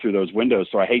visible through those windows.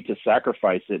 So I hate to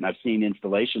sacrifice it. And I've seen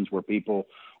installations where people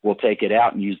will take it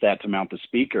out and use that to mount the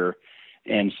speaker.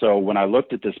 And so when I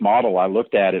looked at this model, I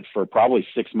looked at it for probably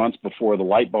 6 months before the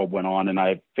light bulb went on, and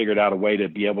I figured out a way to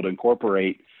be able to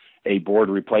incorporate a board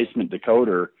replacement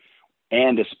decoder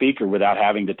and a speaker without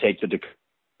having to take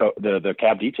the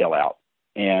cab detail out.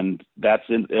 And that's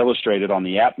illustrated on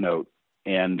the app note.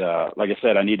 And like I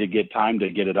said, I need to get time to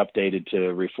get it updated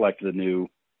to reflect the new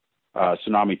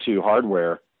Tsunami 2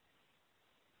 hardware.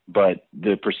 But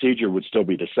the procedure would still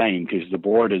be the same because the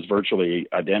board is virtually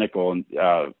identical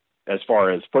as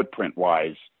far as footprint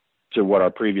wise to what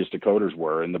our previous decoders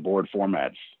were in the board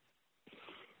formats.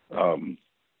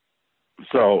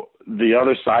 So the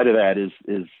other side of that is,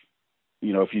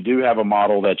 if you do have a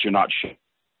model that you're not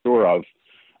sure of,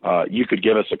 you could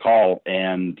give us a call.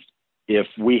 And if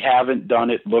we haven't done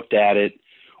it, looked at it,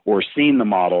 or seen the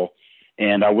model,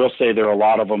 and I will say there are a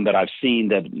lot of them that I've seen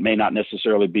that may not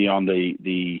necessarily be on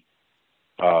the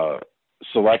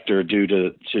selector due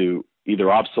to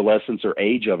either obsolescence or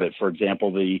age of it. For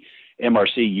example, the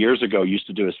MRC years ago used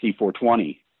to do a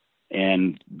C420,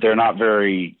 and they're not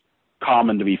very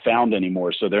common to be found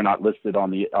anymore, so they're not listed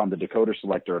on the decoder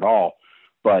selector at all.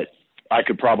 But I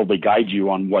could probably guide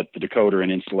you on what the decoder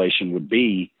and installation would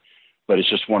be, but it's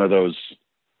just one of those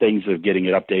things of getting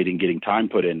it updated and getting time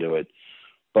put into it.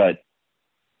 But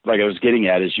like I was getting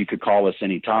at is you could call us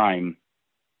anytime,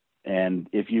 and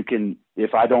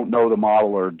if I don't know the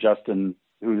model, or Justin,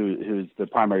 who's the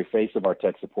primary face of our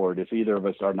tech support, if either of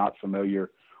us are not familiar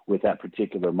with that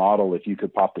particular model, if you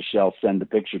could pop the shelf, send the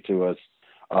picture to us,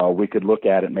 we could look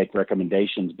at it, make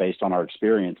recommendations based on our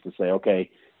experience to say, okay,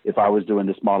 if I was doing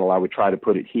this model, I would try to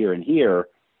put it here and here.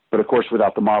 But of course,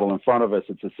 without the model in front of us,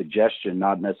 it's a suggestion,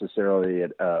 not necessarily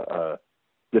a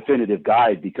definitive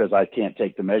guide, because I can't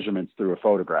take the measurements through a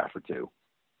photograph or two.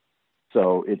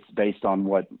 So it's based on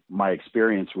what my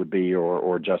experience would be,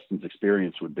 or Justin's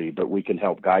experience would be, but we can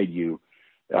help guide you,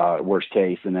 worst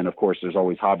case. And then of course, there's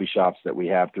always hobby shops that we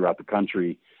have throughout the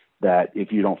country that,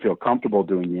 if you don't feel comfortable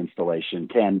doing the installation,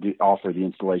 can offer the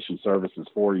installation services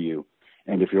for you.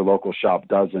 And if your local shop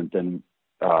doesn't, then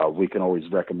we can always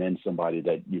recommend somebody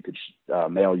that you could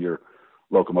mail your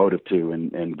locomotive to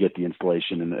and get the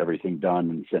installation and everything done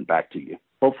and sent back to you.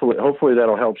 Hopefully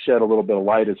that'll help shed a little bit of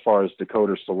light as far as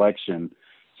decoder selection.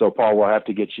 So Paul, we'll have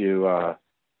to get you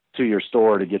to your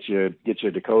store to get you a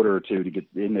decoder or two to get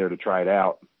in there to try it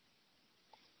out.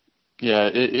 Yeah,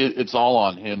 it's all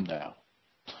on him now.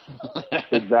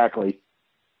 Exactly.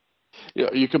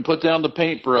 Yeah, you can put down the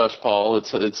paintbrush, Paul.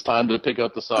 It's time to pick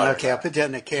up the solder. Okay, I'll put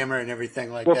down the camera and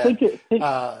everything like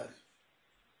that.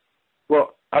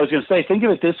 Well, I was going to say, think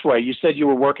of it this way. You said you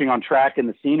were working on track and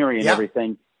the scenery and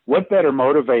everything. What better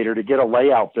motivator to get a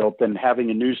layout built than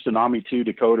having a new Tsunami 2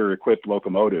 decoder-equipped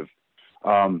locomotive?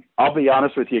 I'll be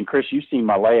honest with you, and Chris, you've seen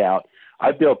my layout.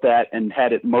 I built that and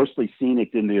had it mostly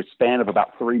scenic in the span of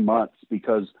about 3 months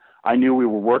because I knew we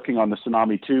were working on the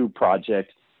Tsunami 2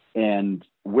 project. And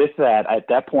with that, at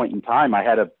that point in time, I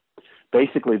had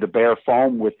basically the bare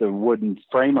foam with the wooden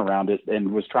frame around it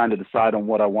and was trying to decide on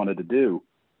what I wanted to do.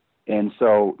 And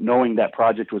so knowing that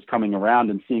project was coming around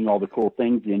and seeing all the cool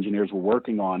things the engineers were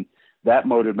working on, that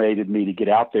motivated me to get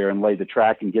out there and lay the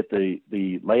track and get the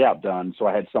layout done so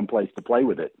I had some place to play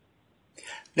with it.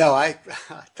 No, I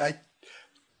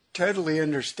totally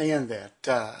understand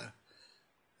that.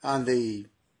 On the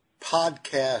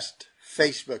podcast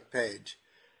Facebook page,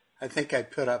 I think I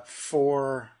put up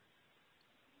 4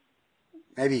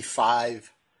 maybe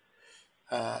 5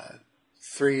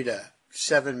 3 to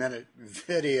 7 minute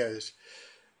videos,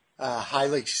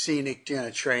 highly scenic,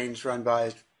 trains run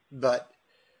by, but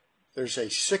there's a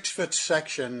 6-foot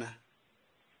section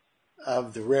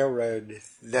of the railroad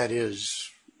that is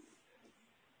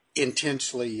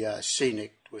intensely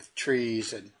scenic with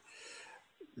trees and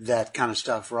that kind of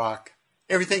stuff, rock.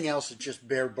 Everything else is just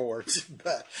bare boards.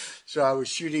 But so I was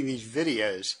shooting these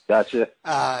videos. Gotcha.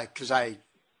 Because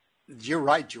you're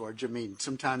right, George. I mean,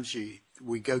 sometimes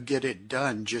we go get it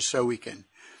done just so we can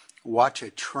watch a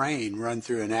train run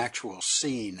through an actual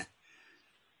scene.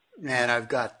 And I've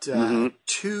got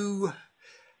 2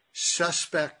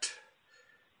 suspect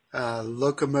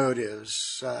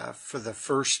locomotives for the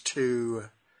first 2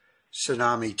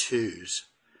 Tsunami 2s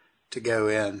to go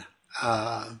in.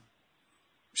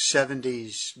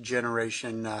 70s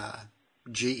generation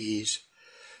GEs.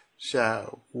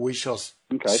 So we shall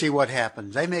see what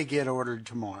happens. They may get ordered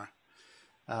tomorrow.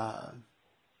 I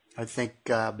think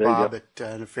Bob at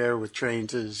An Affair with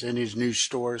Trains is in his new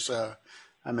store, so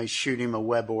I may shoot him a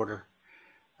web order.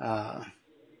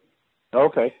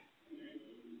 Okay.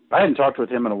 I hadn't talked with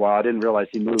him in a while. I didn't realize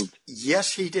he moved.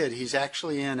 Yes, he did. He's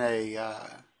actually in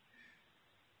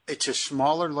it's a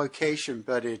smaller location,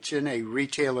 but it's in a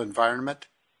retail environment.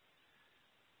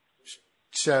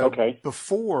 So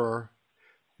before,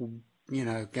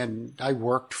 and I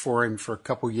worked for him for a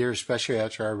couple of years, especially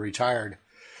after I retired,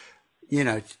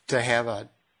 to have a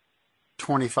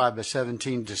 25 by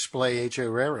 17 display HO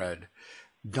Railroad.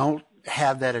 Don't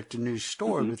have that at the new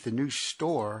store, but the new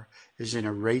store is in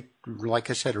a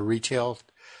retail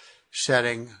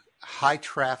setting, high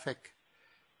traffic,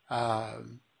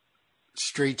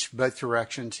 streets both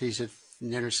directions. He's at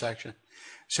an intersection.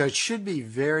 So it should be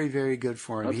very, very good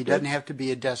for him. He doesn't have to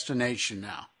be a destination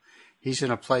now. He's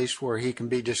in a place where he can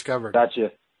be discovered.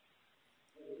 Gotcha.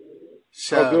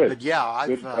 So, good. But yeah,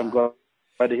 I'm glad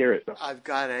to hear it. I've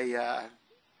got a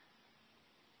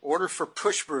order for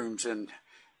push brooms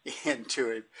into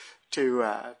it to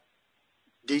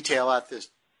detail out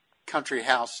this country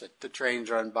house that the trains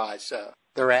run by. So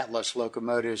they're Atlas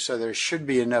locomotives, so there should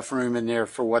be enough room in there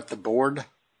for the board.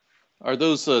 Are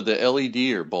those the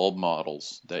LED or bulb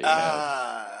models that you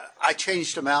have? I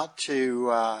changed them out to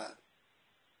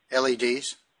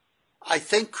LEDs. I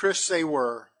think, Chris, they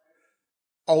were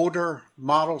older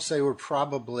models. They were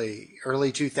probably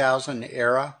early 2000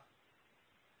 era.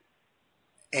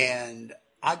 And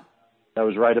that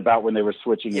was right about when they were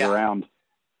switching it around.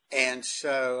 And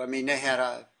so, I mean, they had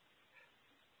a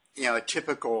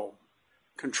typical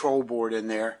control board in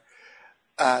there.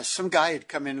 Some guy had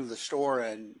come into the store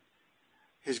and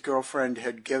his girlfriend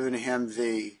had given him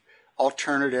the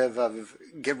alternative of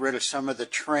get rid of some of the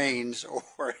trains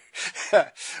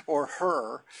or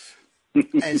her.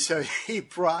 And so he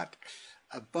brought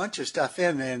a bunch of stuff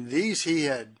in, and these he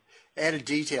had added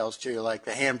details to, like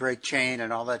the handbrake chain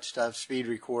and all that stuff, speed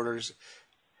recorders.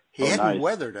 He hadn't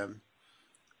weathered them.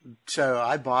 So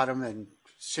I bought them, and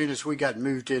as soon as we got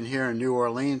moved in here in New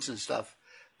Orleans and stuff,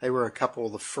 they were a couple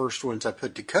of the first ones I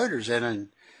put decoders in and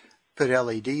put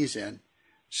LEDs in.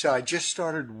 So I just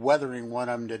started weathering one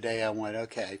of them today. I went,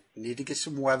 okay, need to get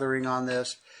some weathering on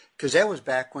this, because that was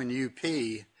back when UP,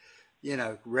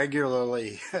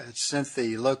 regularly sent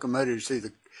the locomotives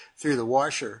through the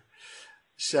washer.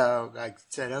 So I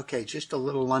said, okay, just a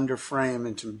little under frame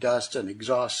and some dust and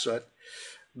exhaust soot.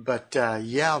 But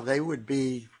they would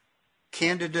be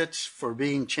candidates for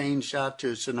being changed out to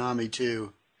a Tsunami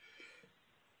 2,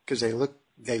 because they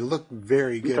look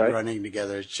very good running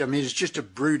together. It's just a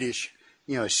brutish.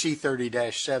 A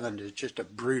C30-7 is just a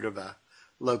brute of a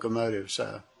locomotive.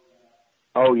 So.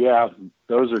 Oh yeah,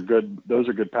 those are good. Those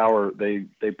are good power.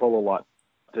 They pull a lot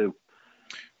too.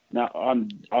 Now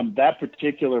on that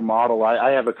particular model,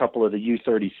 I have a couple of the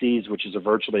U30Cs, which is a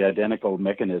virtually identical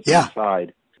mechanism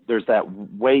inside. There's that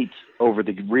weight over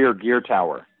the rear gear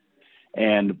tower,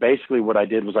 and basically what I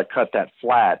did was I cut that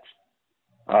flat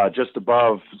just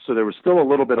above, so there was still a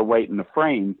little bit of weight in the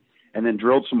frame, and then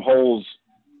drilled some holes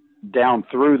down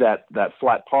through that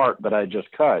flat part that I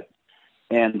just cut,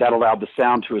 and that allowed the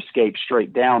sound to escape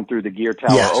straight down through the gear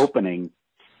tower opening,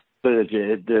 so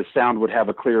that the sound would have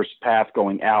a clear path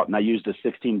going out. And I used a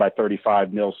 16 by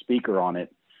 35 mil speaker on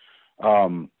it.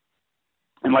 And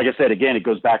like I said, again, it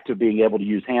goes back to being able to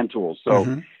use hand tools.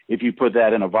 So if you put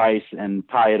that in a vise and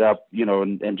tie it up,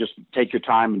 and just take your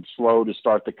time and slow to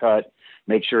start the cut,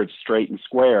 make sure it's straight and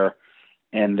square,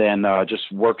 and then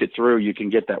just work it through, you can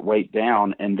get that weight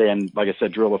down. And then, like I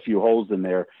said, drill a few holes in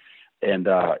there. And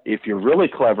if you're really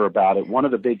clever about it, one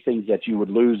of the big things that you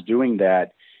would lose doing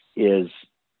that is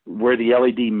where the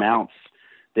LED mounts.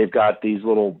 They've got these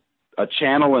little a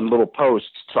channel and little posts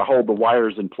to hold the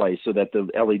wires in place so that the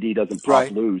LED doesn't pop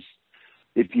Right. loose.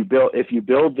 If you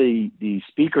build the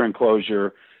speaker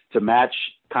enclosure to match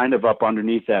kind of up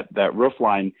underneath that roof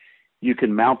line, you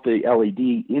can mount the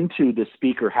LED into the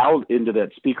speaker into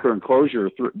that speaker enclosure.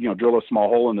 Drill a small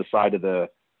hole in the side of the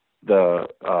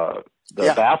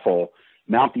Yeah. baffle,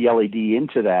 mount the LED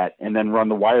into that, and then run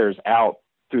the wires out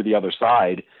through the other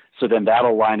side. So then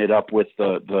that'll line it up with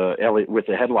with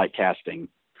the headlight casting,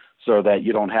 so that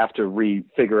you don't have to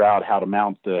figure out how to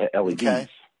mount the LEDs. Okay.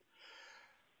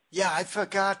 Yeah, I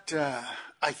forgot.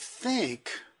 I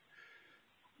think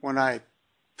when I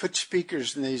put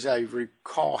speakers in these, I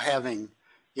recall having,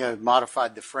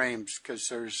 modified the frames, because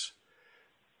there's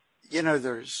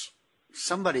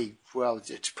somebody, well,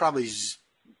 it's probably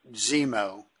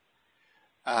Zemo.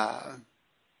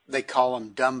 They call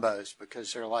them Dumbos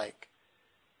because they're like,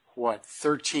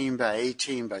 13 by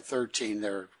 18 by 13.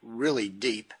 They're really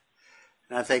deep.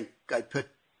 And I think I put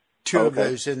two of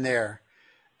those in there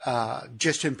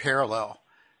just in parallel.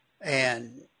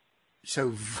 And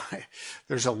so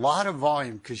there's a lot of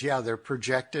volume because, they're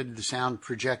projected. The sound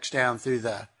projects down through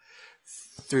the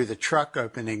truck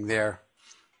opening there.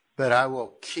 But I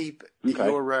will keep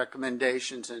your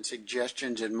recommendations and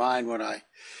suggestions in mind when I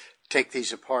take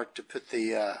these apart to put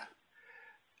the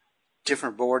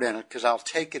different board in it, because I'll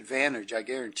take advantage, I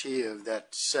guarantee you, of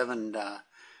that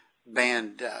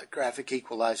 7-band graphic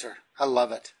equalizer. I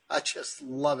love it. I just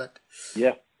love it.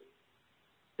 Yeah.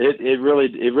 It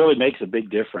really makes a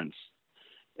big difference.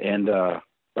 And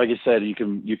like I said, you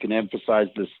can emphasize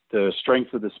the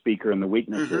strength of the speaker and the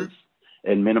weaknesses,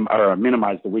 and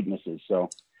minimize the weaknesses. So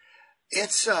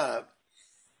it's and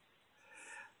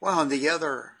the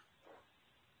other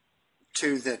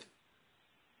two that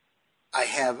I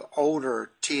have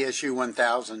older TSU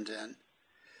 1000 in,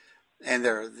 and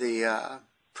they're the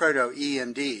Proto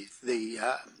EMD,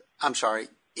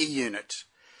 E-units,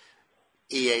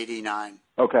 E89.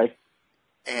 Okay.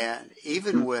 And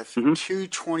even with two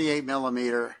 28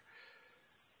 millimeter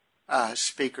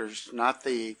speakers, not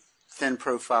the thin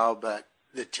profile, but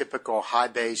the typical high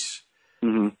bass,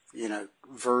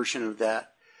 version of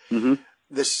that,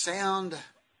 the sound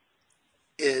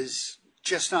is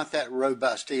just not that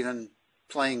robust, even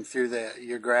playing through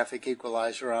your graphic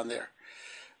equalizer on there.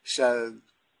 So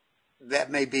that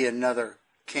may be another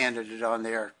candidate on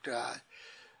there.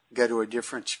 Go to a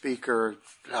different speaker.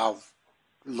 I'll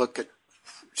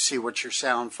see what your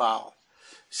sound file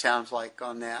sounds like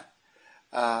on that.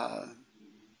 And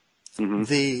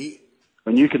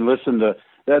you can listen to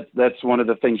that's one of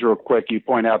the things, real quick, you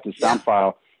point out the sound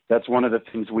file. That's one of the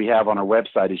things we have on our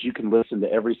website, is you can listen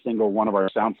to every single one of our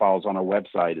sound files on our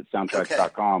website at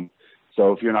soundtracks.com.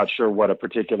 So if you're not sure what a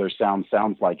particular sound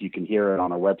sounds like, you can hear it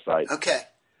on our website. Okay.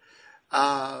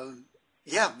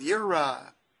 Your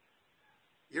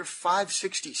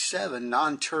 567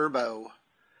 non-turbo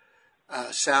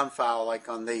sound file, like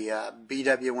on the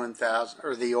BW1000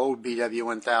 or the old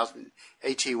BW1000,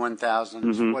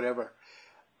 AT1000s, whatever,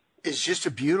 is just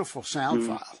a beautiful sound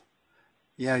file.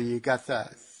 You got the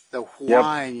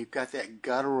whine, you've got that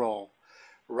guttural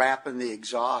rap in the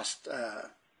exhaust.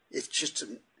 It's just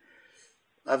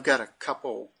I've got a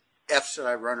couple Fs that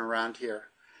I run around here,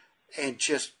 and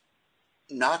just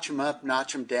notch them up,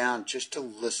 notch them down, just to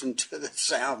listen to the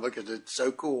sound, because it's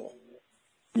so cool.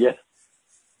 Yeah.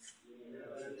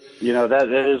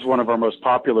 That is one of our most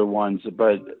popular ones,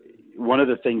 but one of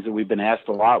the things that we've been asked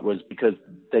a lot was because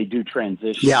they do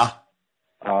transition. Yeah.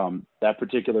 That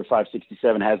particular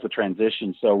 567 has the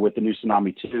transition. So with the new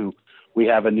Tsunami 2, we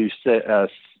have a new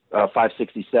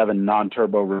 567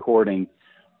 non-turbo recording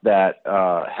that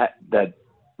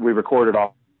we recorded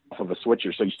off of a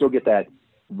switcher. So you still get that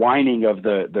whining of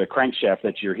the crankshaft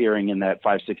that you're hearing in that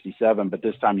 567, but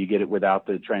this time you get it without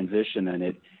the transition in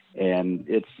it. And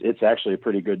it's actually a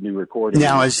pretty good new recording.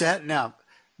 Now,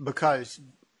 because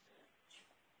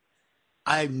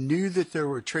I knew that there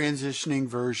were transitioning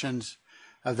versions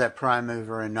of that prime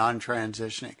mover and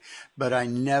non-transitioning, but I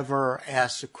never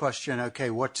asked the question, okay,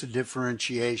 what's the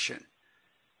differentiation?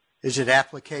 Is it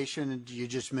application? You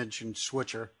just mentioned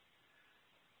switcher.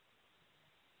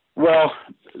 Well,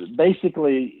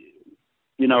 basically,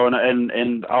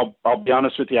 and I'll be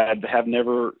honest with you, I have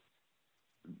never,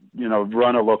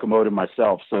 run a locomotive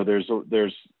myself. So there's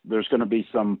going to be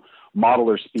some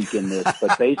modeler speak in this,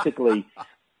 but basically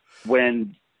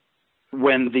when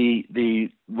the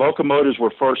locomotives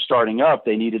were first starting up,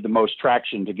 they needed the most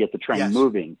traction to get the train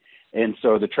moving. And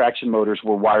so the traction motors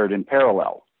were wired in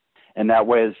parallel. And that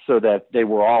was so that they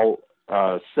were all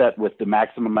set with the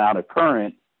maximum amount of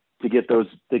current to get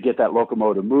that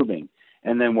locomotive moving.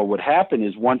 And then what would happen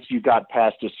is once you got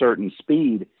past a certain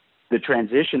speed, the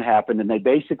transition happened, and they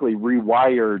basically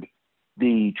rewired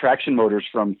the traction motors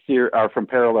from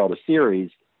parallel to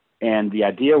series. And the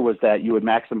idea was that you would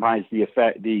maximize the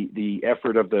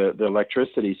effort of the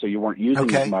electricity, so you weren't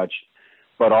using as much,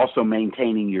 but also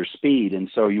maintaining your speed, and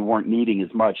so you weren't needing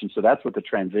as much. And so that's what the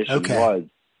transition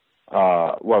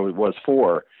was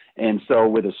for. And so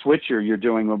with a switcher, you're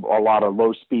doing a lot of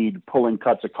low speed pulling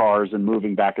cuts of cars and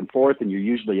moving back and forth, and you're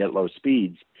usually at low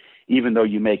speeds, even though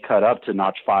you may cut up to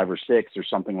notch 5 or 6 or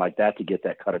something like that to get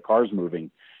that cut of cars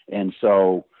moving. And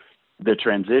so the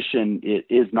transition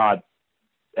is not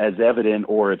as evident,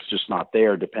 or it's just not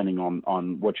there, depending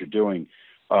on what you're doing.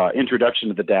 Introduction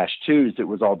to the Dash 2s, it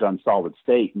was all done solid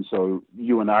state, and so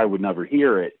you and I would never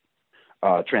hear it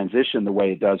transition the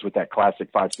way it does with that classic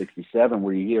 567,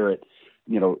 where you hear it,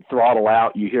 throttle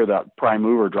out, you hear that prime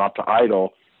mover drop to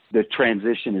idle, the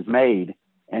transition is made,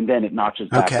 and then it notches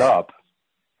back up.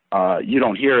 You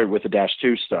don't hear it with the Dash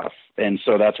 2 stuff. And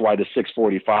so that's why the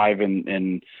 645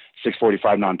 and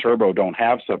 645 non-turbo don't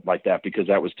have stuff like that, because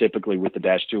that was typically with the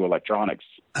Dash 2 electronics.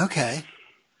 Okay.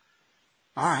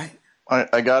 All right.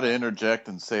 I got to interject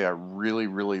and say I really,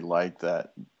 really like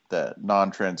that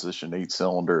non-transition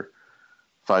 8-cylinder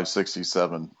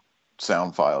 567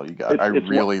 sound file you got. I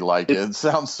really like it. It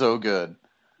sounds so good.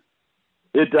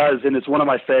 It does, and it's one of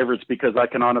my favorites because I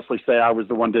can honestly say I was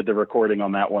the one did the recording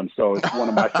on that one, so it's one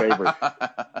of my favorites.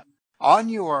 On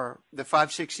the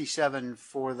 567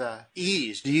 for the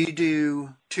E's, do you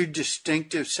do two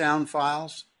distinctive sound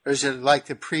files? Or is it like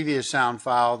the previous sound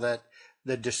file that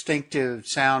the distinctive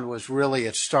sound was really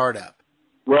at startup?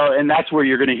 Well, and that's where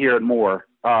you're going to hear it more.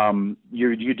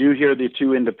 You do hear the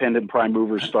two independent prime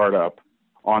movers start up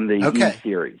on the E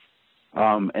series.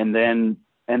 And then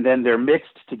they're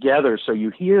mixed together, so you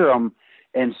hear them.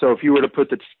 And so if you were to put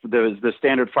the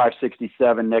standard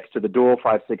 567 next to the dual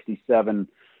 567,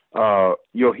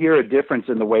 you'll hear a difference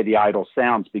in the way the idle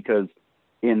sounds, because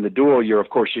in the dual, you're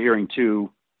hearing two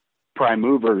prime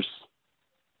movers,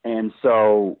 and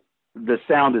so the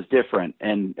sound is different.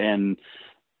 And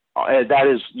that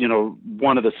is,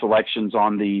 one of the selections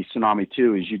on the Tsunami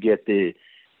 2 is you get the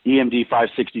EMD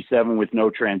 567 with no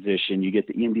transition. You get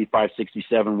the EMD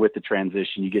 567 with the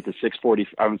transition. You get the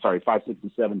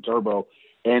 567 turbo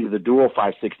and the dual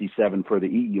 567 for the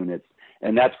E units.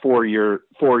 And that's for your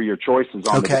choices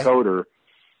on the decoder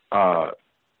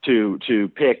to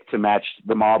pick to match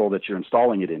the model that you're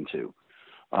installing it into.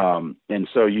 And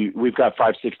so we've got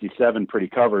 567 pretty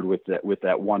covered with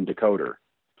that one decoder.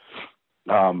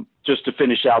 Just to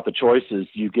finish out the choices,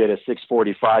 you get a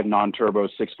 645 non-turbo,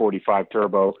 645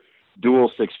 turbo, dual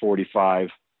 645,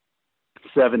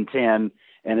 710,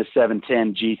 and a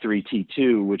 710 G3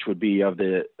 T2, which would be of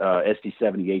the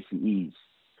SD70 ACEs.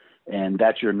 And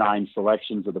that's your 9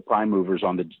 selections of the prime movers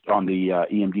on the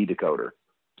EMD decoder,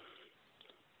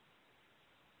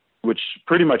 which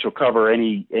pretty much will cover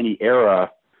any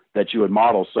era that you would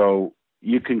model. So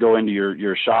you can go into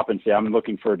your shop and say, I'm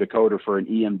looking for a decoder for an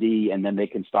EMD, and then they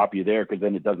can stop you there, because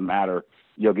then it doesn't matter.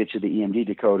 You'll get you the EMD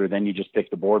decoder, then you just pick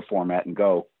the board format and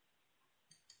go.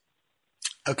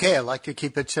 Okay, I like to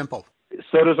keep it simple.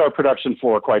 So does our production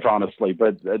floor, quite honestly.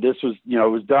 But this was,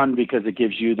 it was done because it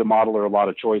gives you, the modeler, a lot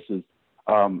of choices.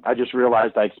 I just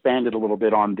realized I expanded a little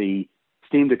bit on the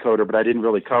Steam decoder, but I didn't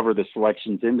really cover the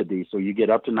selections in the diesel. You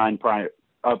get up to 9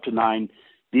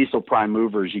 diesel prime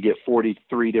movers. You get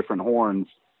 43 different horns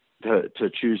to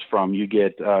choose from. You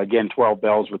get, again, 12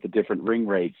 bells with the different ring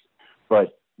rates.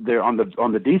 But there on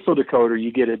the diesel decoder,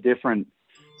 you get a different,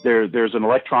 there's an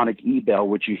electronic E-bell,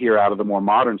 which you hear out of the more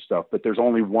modern stuff, but there's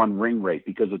only one ring rate,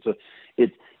 because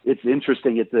it's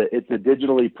interesting. It's a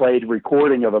digitally played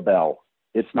recording of a bell.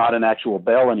 It's not an actual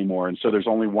bell anymore. And so there's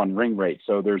only one ring rate.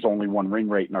 So there's only one ring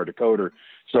rate in our decoder.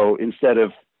 So instead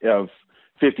of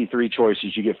 53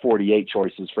 choices, you get 48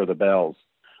 choices for the bells.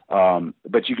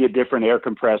 But you get different air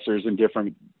compressors and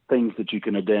different things that you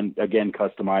can again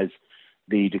customize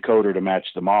the decoder to match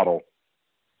the model.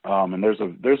 And there's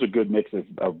a good mix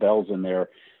of bells in there.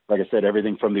 Like I said,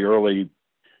 everything from the early,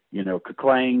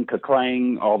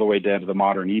 ka-clang, all the way down to the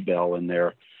modern E-bell in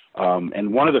there.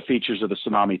 And one of the features of the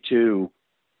Tsunami 2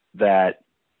 that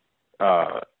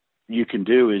you can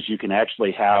do is you can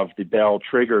actually have the bell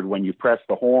triggered when you press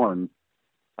the horn.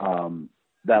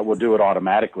 That will do it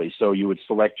automatically. So you would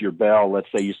select your bell. Let's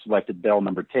say you selected bell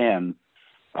number 10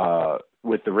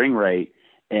 with the ring rate.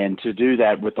 And to do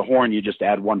that with the horn, you just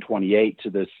add 128 to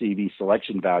the CV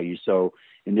selection value. So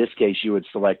in this case, you would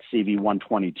select CV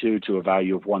 122 to a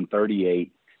value of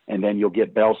 138, and then you'll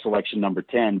get bell selection number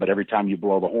 10. But every time you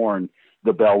blow the horn,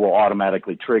 the bell will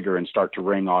automatically trigger and start to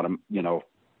ring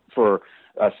for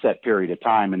a set period of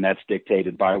time, and that's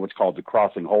dictated by what's called the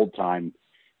crossing hold time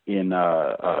in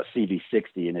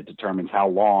CV60, and it determines how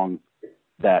long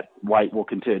that light will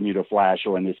continue to flash,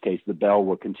 or in this case, the bell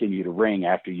will continue to ring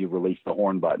after you release the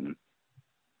horn button.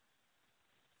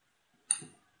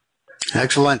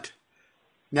 Excellent.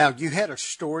 Now, you had a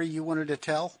story you wanted to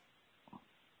tell?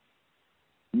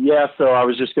 Yeah, so I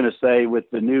was just going to say with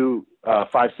the new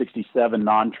 567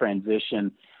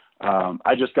 non-transition,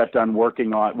 I just got done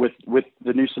working on, with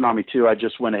the new Tsunami 2, I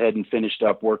just went ahead and finished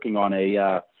up working on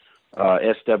a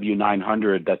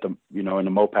SW900 that in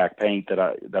the Mopac paint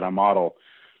that I model.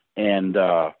 And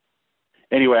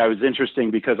anyway, it was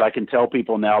interesting because I can tell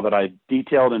people now that I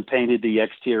detailed and painted the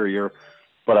exterior,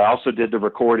 but I also did the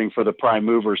recording for the prime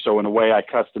mover. So in a way, I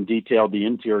custom detailed the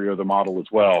interior of the model as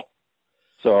well.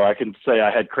 So I can say I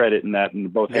had credit in that in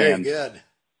both hands. Very good.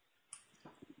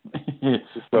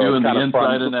 So Doing the inside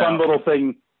fun, and fun out. little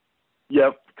thing.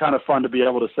 Yep, kind of fun to be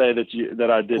able to say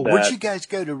that I did that. Where'd you guys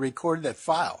go to record that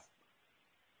file?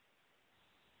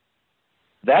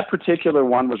 That particular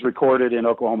one was recorded in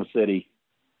Oklahoma City,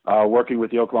 working with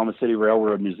the Oklahoma City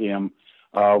Railroad Museum.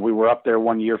 We were up there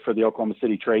one year for the Oklahoma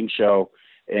City Train Show,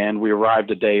 and we arrived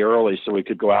a day early so we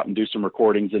could go out and do some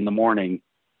recordings in the morning,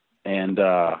 and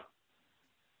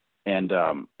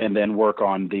then work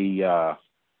on the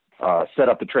set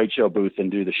up the trade show booth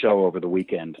and do the show over the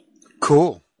weekend.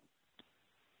 Cool.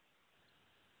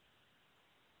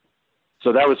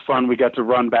 So that was fun. We got to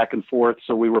run back and forth.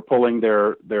 So we were pulling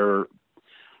their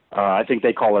I think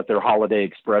they call it their Holiday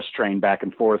Express train back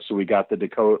and forth. So we got the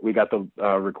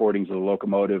recordings of the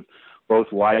locomotive,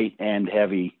 both light and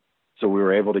heavy. So we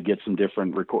were able to get some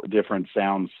different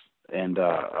sounds and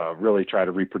really try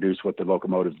to reproduce what the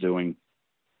locomotive's doing.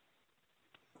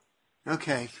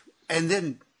 Okay. And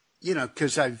then,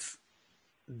 because I've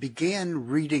began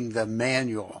reading the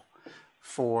manual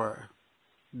for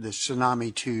the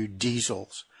Tsunami 2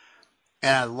 diesels,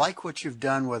 and I like what you've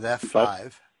done with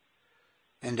F5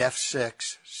 and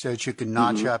F6 so that you can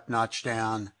notch up, notch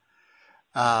down.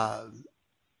 I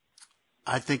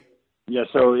think. Yeah.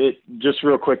 So just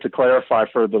real quick to clarify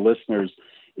for the listeners,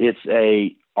 it's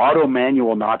a auto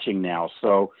manual notching now.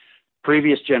 So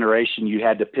previous generation, you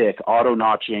had to pick auto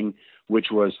notching, which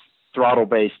was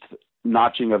throttle-based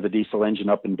notching of the diesel engine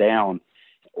up and down,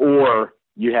 or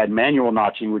you had manual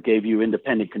notching, which gave you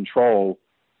independent control,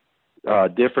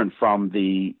 different from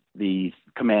the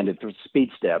commanded speed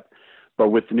step. But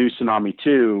with the new Tsunami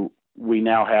 2, we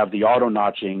now have the auto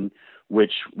notching,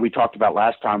 which we talked about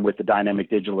last time with the dynamic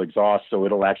digital exhaust, so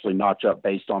it'll actually notch up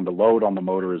based on the load on the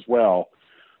motor as well.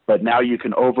 But now you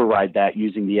can override that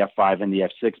using the F5 and the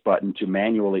F6 button to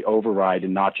manually override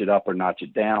and notch it up or notch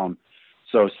it down.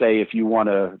 So say if you want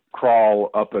to crawl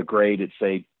up a grade at,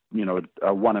 say, a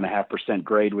 1.5%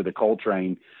 grade with a coal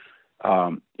train,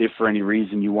 if for any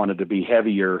reason you wanted to be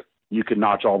heavier, you could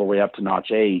notch all the way up to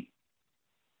notch 8,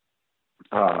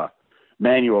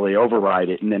 manually override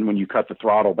it. And then when you cut the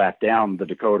throttle back down, the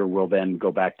decoder will then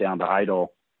go back down to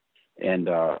idle and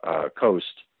coast.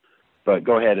 But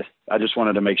go ahead. I just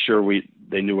wanted to make sure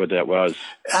they knew what that was.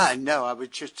 No, I was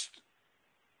just,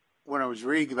 when I was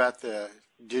reading about the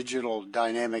digital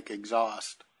dynamic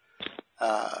exhaust,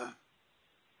 and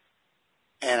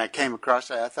I came across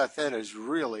that, I thought that is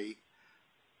really,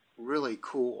 really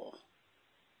cool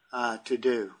to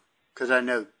do. Because I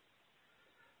know,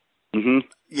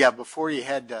 before you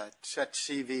had to set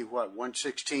CV,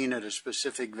 116 at a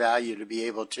specific value to be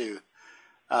able to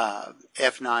F9,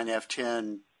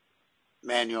 F10,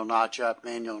 manual notch up,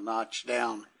 manual notch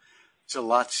down. It's a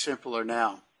lot simpler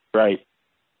now. Right.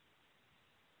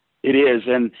 It is,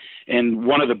 and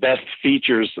one of the best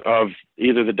features of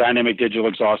either the dynamic digital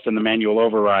exhaust and the manual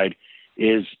override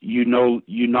is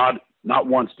not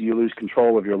once do you lose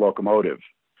control of your locomotive,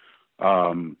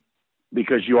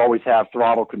 because you always have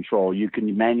throttle control. You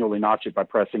can manually notch it by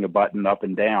pressing a button up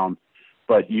and down,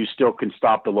 but you still can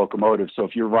stop the locomotive. So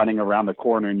if you're running around the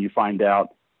corner and you find out,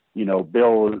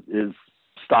 Bill is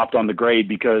stopped on the grade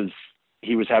because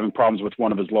he was having problems with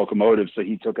one of his locomotives, so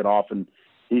he took it off and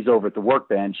he's over at the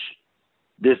workbench,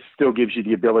 this still gives you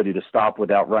the ability to stop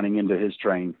without running into his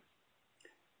train.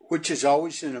 Which is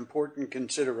always an important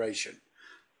consideration.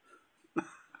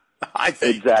 I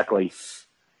think. Exactly.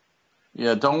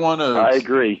 Yeah, don't want to. I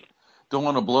agree. Don't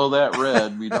want to blow that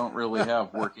red. We don't really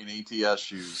have working ATS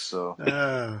shoes, so.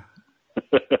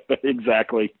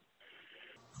 Exactly.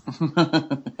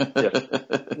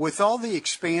 With all the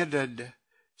expanded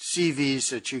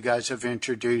CVs that you guys have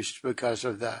introduced because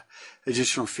of the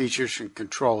additional features and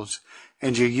controls,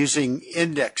 and you're using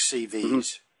index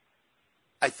CVs,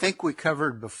 I think we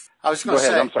covered before. I was Go going to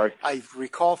ahead. say, I'm sorry. I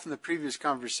recall from the previous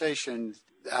conversation,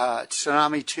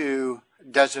 Tsunami 2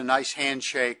 does a nice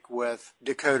handshake with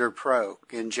Decoder Pro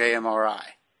in JMRI.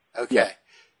 Okay. Yeah,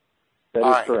 that All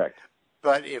is right. correct.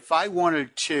 But if I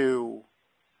wanted to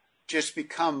just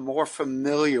become more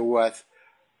familiar with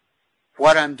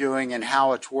what I'm doing and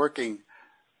how it's working,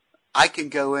 I can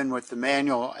go in with the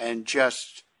manual and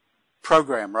just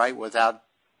program, right, without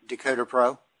Decoder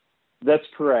Pro? That's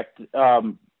correct. I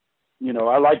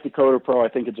like Decoder Pro. I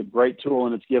think it's a great tool,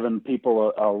 and it's given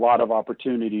people a lot of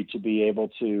opportunity to be able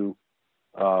to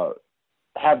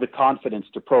have the confidence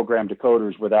to program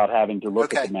decoders without having to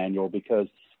look at the manual, because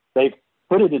they've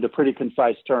put it into pretty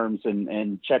concise terms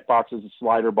and check boxes and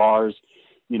slider bars,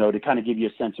 to kind of give you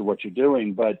a sense of what you're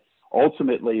doing. But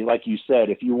ultimately, like you said,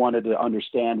 if you wanted to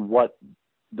understand what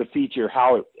the feature,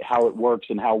 how it works,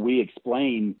 and how we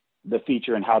explain the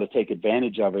feature and how to take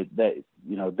advantage of it, that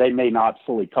they may not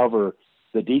fully cover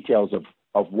the details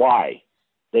of why.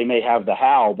 They may have the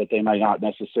how, but they may not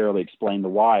necessarily explain the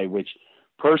why, which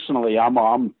personally, I'm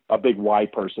a big why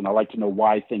person. I like to know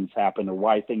why things happen or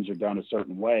why things are done a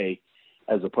certain way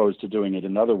as opposed to doing it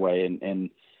another way. And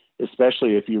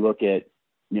especially if you look at,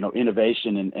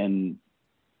 innovation and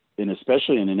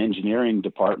especially in an engineering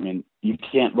department, you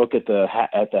can't look at the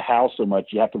how so much.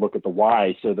 You have to look at the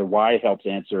why. So the why helps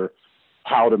answer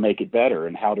how to make it better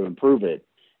and how to improve it.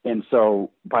 And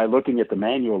so by looking at the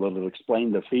manual, it'll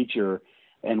explain the feature,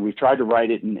 and we've tried to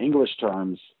write it in English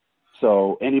terms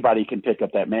so anybody can pick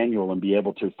up that manual and be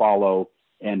able to follow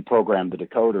and program the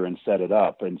decoder and set it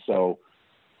up. And so,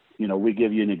 we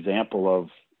give you an example of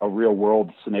a real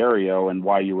world scenario and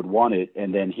why you would want it.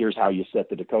 And then here's how you set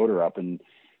the decoder up. And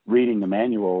reading the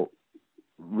manual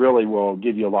really will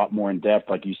give you a lot more in depth,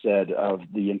 like you said, of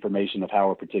the information of how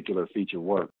a particular feature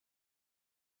works.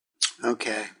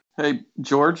 Okay. Hey,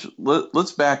 George,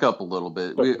 let's back up a little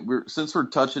bit. Since we're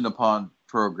touching upon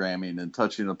programming and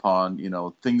touching upon,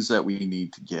 things that we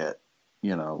need to get,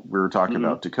 we were talking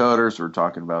about decoders, we were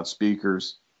talking about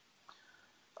speakers.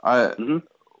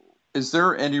 Is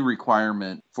there any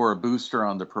requirement for a booster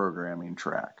on the programming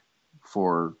track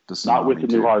for the Tsunami? Not with the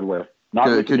new hardware.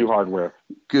 The new hardware.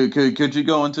 Could you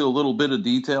go into a little bit of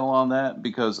detail on that?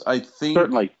 Because I think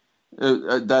certainly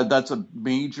that's a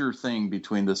major thing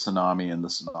between the Tsunami and the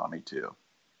Tsunami 2.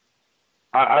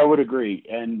 I would agree.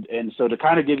 And so to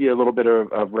kind of give you a little bit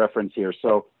of reference here.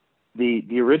 So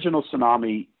the original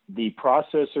Tsunami, the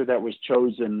processor that was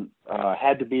chosen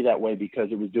had to be that way because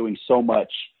it was doing so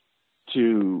much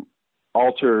to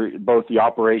alter both the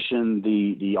operation,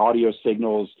 the audio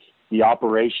signals, the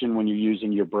operation when you're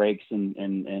using your brakes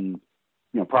and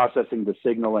processing the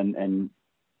signal and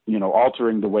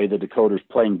altering the way the decoder's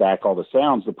playing back all the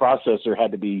sounds. The processor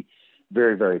had to be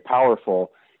very, very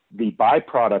powerful. The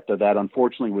byproduct of that,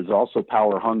 unfortunately, was also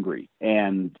power hungry.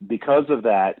 And because of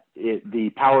that,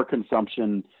 the power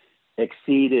consumption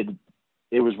exceeded,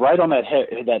 it was right on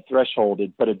that threshold,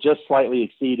 but it just slightly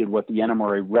exceeded what the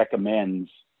NMRA recommends.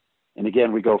 And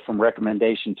again, we go from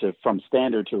from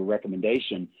standard to a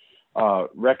recommendation,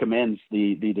 recommends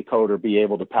the decoder be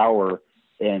able to power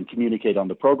and communicate on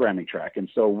the programming track. And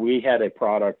so we had a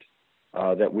product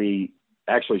that we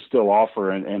actually still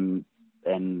offer and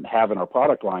have in our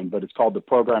product line, but it's called the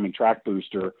Programming Track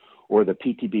Booster, or the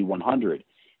PTB 100.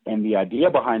 And the idea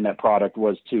behind that product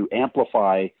was to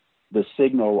amplify the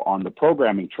signal on the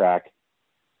programming track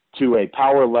to a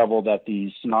power level that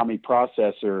the Tsunami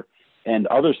processor and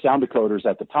other sound decoders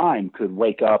at the time could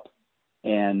wake up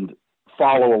and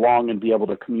follow along and be able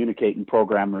to communicate and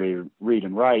program, read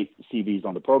and write CVs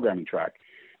on the programming track.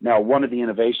 Now, one of the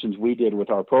innovations we did with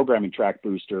our Programming Track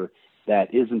Booster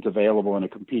that isn't available in a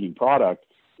competing product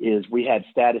is we had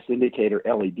status indicator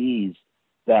LEDs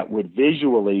that would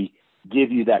visually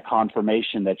give you that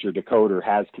confirmation that your decoder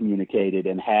has communicated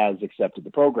and has accepted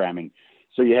the programming.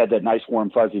 So you had that nice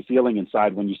warm fuzzy feeling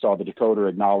inside when you saw the decoder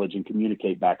acknowledge and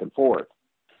communicate back and forth.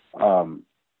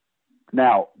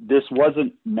 Now, this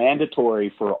wasn't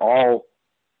mandatory for all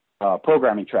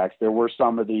programming tracks. There were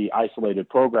some of the isolated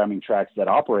programming tracks that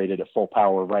operated at full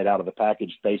power right out of the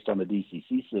package based on the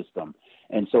DCC system.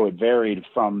 And so it varied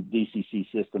from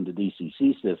DCC system to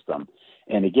DCC system.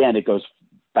 And again, it goes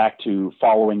back to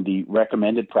following the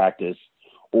recommended practice,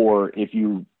 or if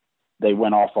they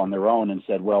went off on their own and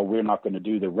said, well, we're not going to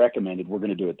do the recommended, we're going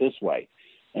to do it this way.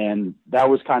 And that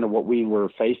was kind of what we were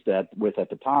faced with at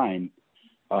the time,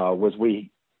 was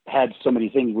we had so many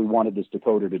things we wanted this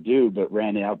decoder to do, but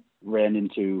ran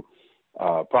into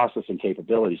processing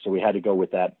capability. So we had to go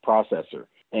with that processor.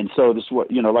 And so this was,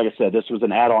 like I said, this was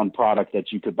an add-on product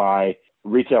that you could buy.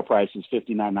 Retail price is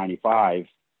 $59.95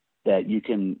 that you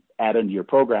can add into your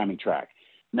programming track.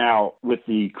 Now, with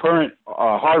the current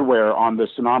hardware on the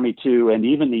Tsunami 2 and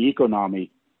even the Econami,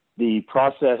 the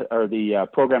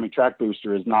programming track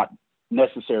booster is not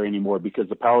necessary anymore because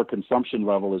the power consumption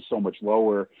level is so much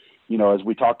lower. As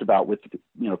we talked about with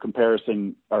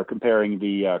comparing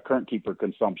the current keeper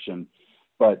consumption,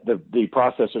 but the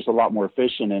processor's a lot more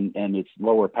efficient and it's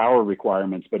lower power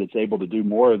requirements, but it's able to do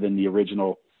more than the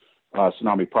original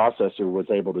Tsunami processor was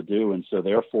able to do, and so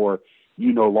therefore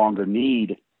you no longer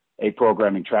need a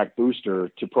programming track booster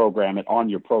to program it on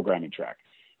your programming track.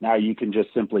 Now you can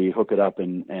just simply hook it up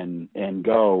and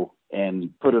go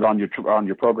and put it on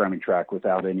your programming track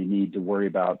without any need to worry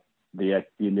about the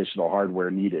additional hardware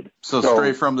needed. So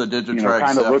straight from the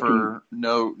Digitrack Zephyr,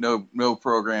 no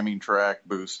programming track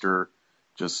booster,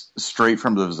 just straight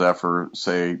from the Zephyr,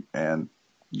 and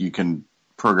you can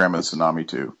program a Tsunami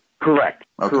 2. Correct.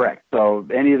 Okay. Correct. So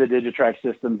any of the Digitrack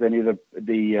systems, any of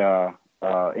the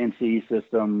NCE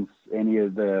systems, any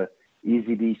of the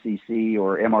EasyDCC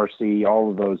or MRC,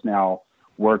 all of those now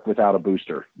work without a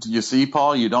booster. You see,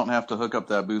 Paul, you don't have to hook up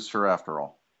that booster after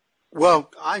all.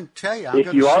 Well, I tell you,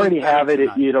 if you already have it,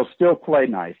 it'll still play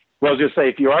nice. Well, just say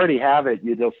if you already have it,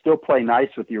 it'll still play nice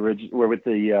with the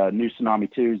new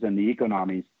Tsunami 2s and the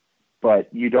Economies,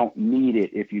 but you don't need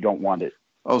it if you don't want it.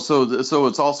 Oh, so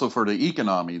it's also for the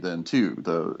Economy then too,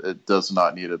 though it does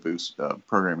not need a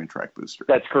programming track booster.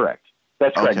 That's correct.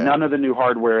 That's correct. Okay. None of the new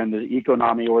hardware in the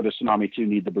Economy or the Tsunami 2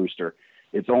 need the booster.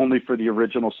 It's only for the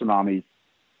original Tsunamis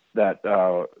that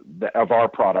of our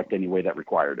product anyway that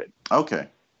required it. Okay.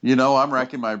 I'm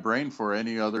racking my brain for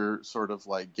any other sort of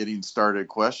like getting started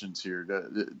questions here.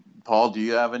 Paul, do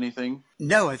you have anything?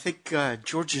 No, I think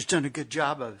George has done a good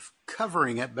job of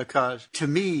covering it because to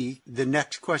me, the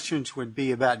next questions would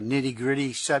be about nitty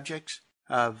gritty subjects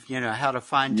of, how to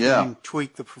fine tune,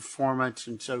 tweak the performance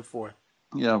and so forth.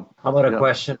 Yeah. How about a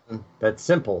question that's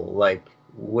simple, like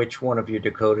which one of your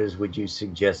decoders would you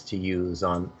suggest to use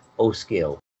on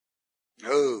O-scale?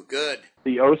 Oh, good.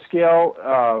 The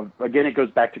O-scale, again, it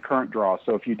goes back to current draw.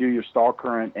 So if you do your stall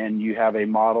current and you have a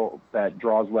model that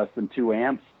draws less than 2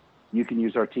 amps, you can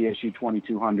use our TSU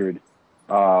 2200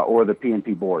 or the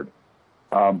PNP board.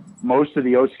 Most of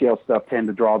the O-scale stuff tend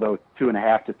to draw those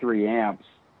 2.5 to 3 amps,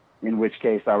 in which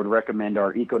case I would recommend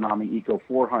our Econami Eco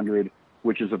 400,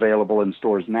 which is available in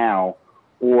stores now,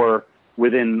 or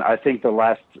within, I think the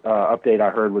last update I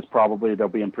heard was probably they'll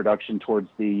be in production towards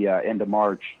the end of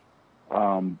March.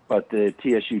 But the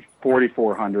TSU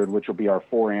 4400, which will be our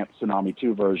 4-amp Tsunami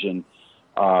 2 version,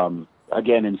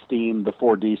 again in steam, the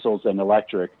 4 diesels and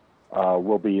electric,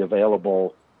 will be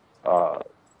available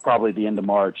probably the end of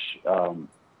March,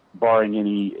 barring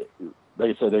any.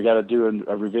 Like I said, they got to do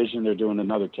a revision. They're doing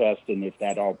another test, and if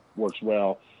that all works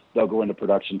well, they'll go into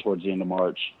production towards the end of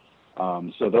March.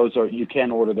 So you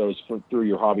can order those through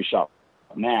your hobby shop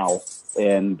now,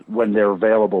 and when they're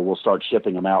available, we'll start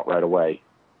shipping them out right away.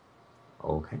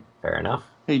 Okay, fair enough.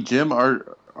 Hey, Jim,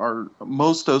 are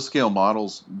most O-scale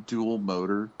models dual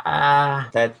motor?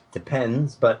 That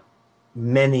depends, but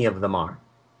many of them are.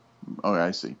 Oh, I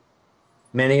see.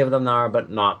 Many of them are, but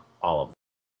not all of them.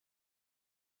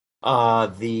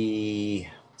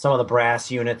 Some of the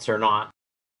brass units are not.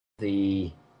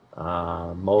 The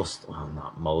not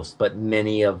most, but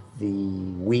many of the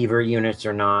Weaver units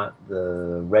are not.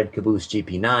 The Red Caboose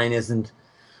GP9 isn't.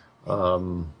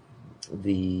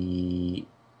 The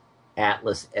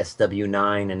Atlas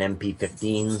SW9 and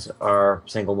MP15s are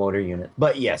single motor units.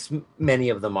 But yes, many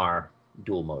of them are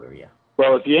dual motor, yeah.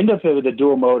 Well, if you end up with a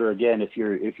dual motor, again, if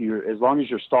you're as long as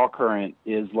your stall current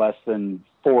is less than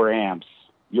 4 amps,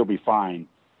 you'll be fine.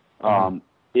 Mm-hmm.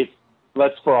 If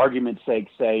let's, for argument's sake,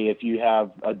 say if you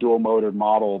have a dual motor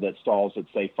model that stalls at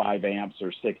say 5 amps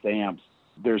or 6 amps,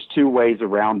 there's 2 ways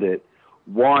around it.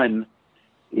 One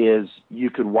is you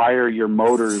could wire your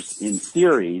motors in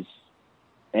series,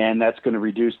 and that's going to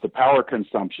reduce the power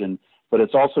consumption, but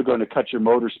it's also going to cut your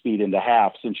motor speed into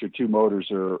half since your 2 motors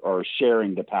are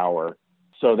sharing the power.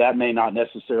 So that may not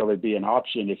necessarily be an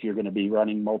option if you're going to be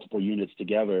running multiple units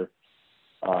together.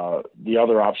 The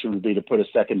other option would be to put a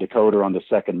second decoder on the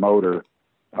second motor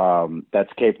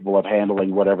that's capable of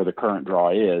handling whatever the current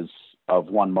draw is of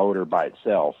one motor by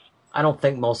itself. I don't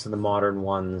think most of the modern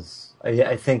ones,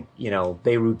 I think,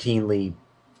 they routinely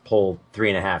pull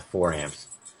 3.5, 4 amps,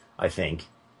 I think.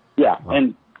 Yeah,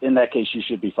 and in that case, you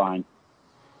should be fine.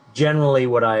 Generally,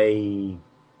 what I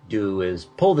do is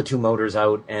pull the 2 motors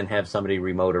out and have somebody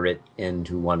remotor it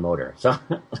into one motor. So,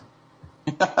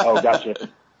 oh, gotcha.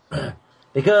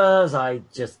 Because I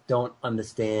just don't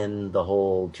understand the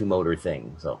whole 2 motor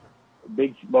thing. So,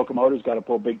 big locomotives got to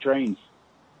pull big trains.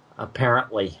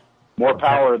 Apparently. More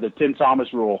power, the Tim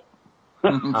Thomas rule.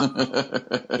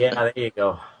 Yeah, there you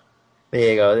go. There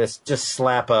you go. Just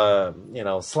slap a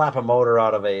motor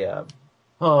out of a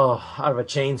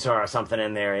chainsaw or something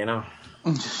in there, you know.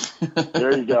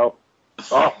 There you go. You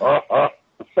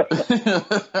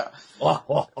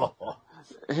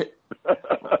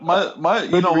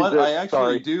know what? I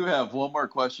actually do have one more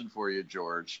question for you,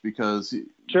 George, because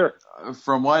sure.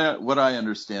 From what I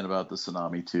understand about the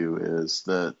Tsunami 2 is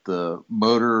that the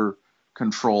motor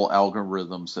control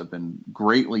algorithms have been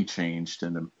greatly changed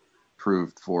and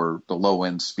improved for the low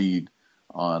end speed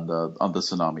on the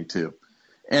Tsunami 2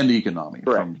 and economy.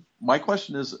 Correct. My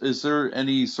question is there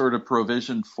any sort of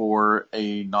provision for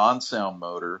a non-sound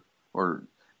motor or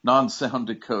non-sound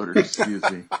decoder, excuse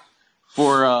me,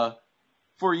 for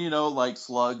like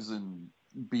slugs and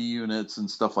B units and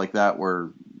stuff like that,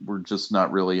 where we're just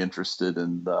not really interested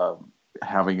in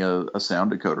having a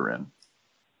sound decoder in?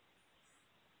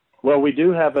 Well, we do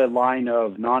have a line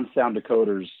of non-sound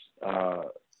decoders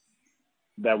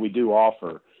that we do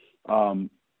offer.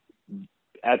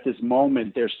 At this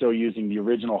moment, they're still using the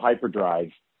original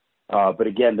hyperdrive, but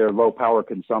again, they're low power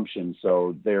consumption,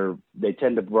 so they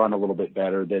tend to run a little bit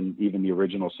better than even the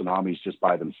original Tsunamis just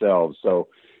by themselves. So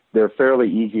they're fairly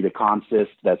easy to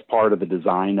consist. That's part of the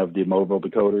design of the mobile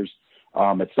decoders.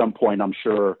 At some point, I'm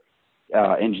sure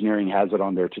engineering has it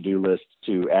on their to-do list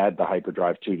to add the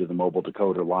Hyperdrive 2 to the mobile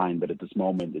decoder line, but at this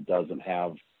moment, it doesn't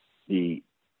have the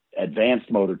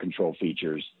advanced motor control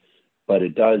features, but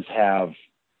it does have,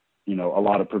 a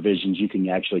lot of provisions. You can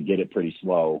actually get it pretty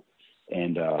slow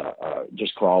and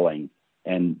just crawling,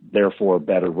 and therefore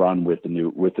better run with the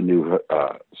new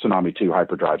Tsunami 2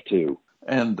 Hyperdrive 2.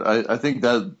 And I think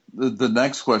that the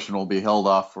next question will be held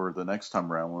off for the next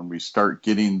time around when we start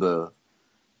getting the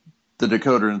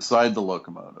decoder inside the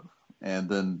locomotive and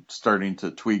then starting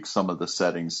to tweak some of the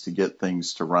settings to get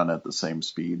things to run at the same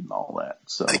speed and all that.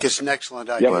 So I think it's an excellent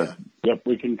idea. Yep,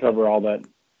 we can cover all that.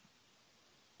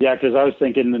 Yeah, because I was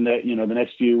thinking the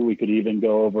next few we could even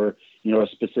go over a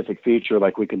specific feature,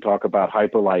 like we can talk about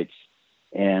hyperlights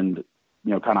and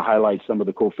kind of highlight some of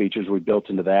the cool features we built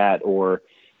into that, or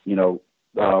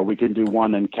we can do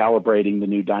one in calibrating the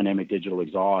new dynamic digital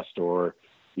exhaust, or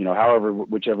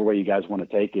whichever way you guys want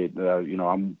to take it.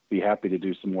 I'm be happy to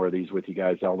do some more of these with you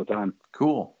guys all the time.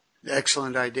 Cool.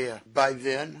 Excellent idea. By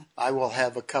then, I will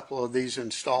have a couple of these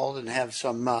installed and have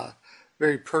some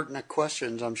very pertinent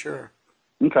questions, I'm sure.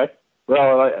 Okay.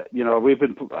 Well, I've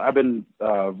been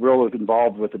real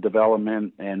involved with the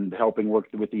development and helping work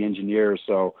with the engineers.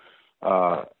 So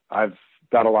I've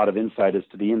got a lot of insight as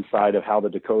to the inside of how the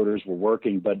decoders were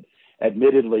working. But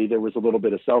admittedly, there was a little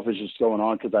bit of selfishness going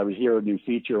on because I would hear a new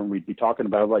feature and we'd be talking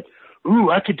about it like,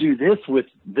 ooh, I could do this with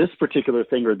this particular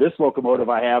thing, or this locomotive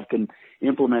I have can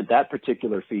implement that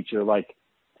particular feature. Like,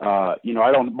 I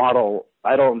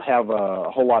don't have a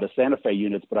whole lot of Santa Fe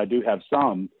units, but I do have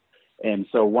some. And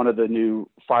so one of the new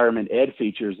Fireman Ed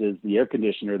features is the air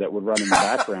conditioner that would run in the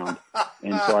background.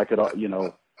 And so I could,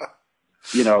 so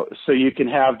you can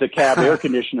have the cab air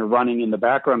conditioner running in the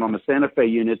background on the Santa Fe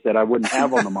units that I wouldn't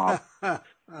have on the model.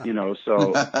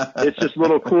 So it's just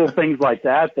little cool things like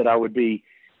that I would be,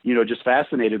 just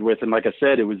fascinated with. And like I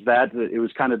said, it was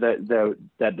kind of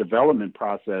that development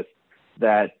process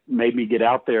that made me get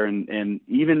out there and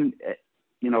even,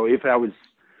 if I was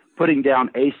putting down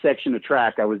a section of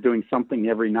track, I was doing something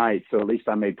every night. So at least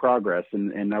I made progress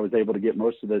and I was able to get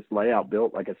most of this layout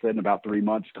built, like I said, in about 3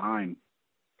 months time.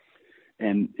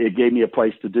 And it gave me a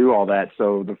place to do all that.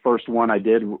 So the first one I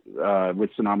did with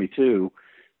Tsunami 2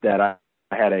 that I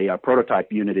had a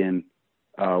prototype unit in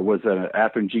was an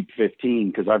Athearn Jeep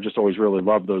 15, because I've just always really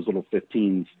loved those little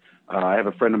 15s. I have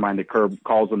a friend of mine that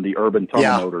calls them the urban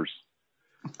tunnel motors.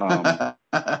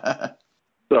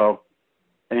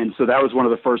 So that was one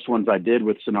of the first ones I did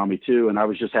with Tsunami 2, and I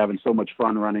was just having so much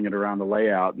fun running it around the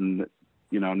layout. And,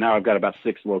 now I've got about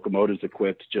 6 locomotives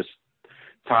equipped. Just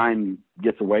time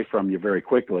gets away from you very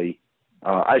quickly.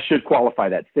 I should qualify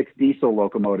that 6 diesel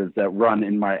locomotives that run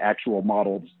in my actual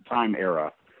model time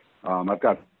era. I've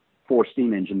got 4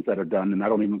 steam engines that are done, and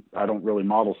I don't really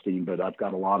model steam, but I've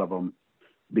got a lot of them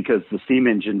because the steam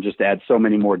engine just adds so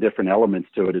many more different elements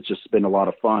to it. It's just been a lot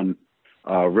of fun,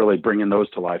 really bringing those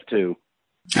to life too.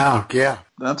 Oh, yeah.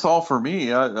 That's all for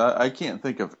me. I can't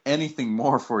think of anything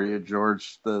more for you,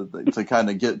 George, to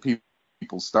kind of get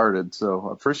people started. So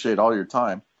I appreciate all your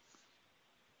time.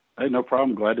 Hey, no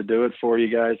problem. Glad to do it for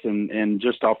you guys. And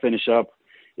just I'll finish up.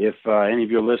 If any of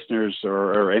your listeners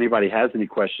or anybody has any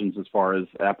questions as far as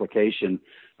application,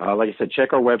 like I said,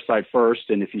 check our website first.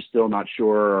 And if you're still not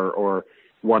sure or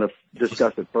want to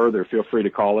discuss it further, feel free to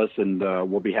call us, and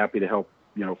we'll be happy to help,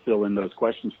 fill in those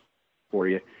questions for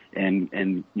you and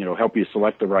help you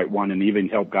select the right one, and even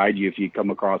help guide you if you come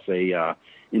across a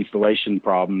installation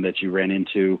problem that you ran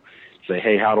into. Say,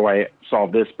 hey, how do I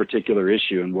solve this particular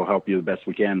issue? And we'll help you the best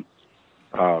we can.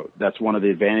 That's one of the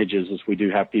advantages is we do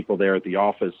have people there at the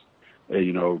office,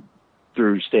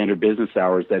 through standard business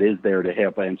hours that is there to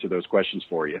help answer those questions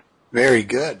for you. Very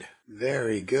good.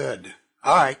 Very good.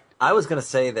 All right. I was going to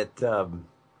say that,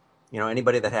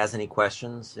 anybody that has any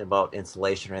questions about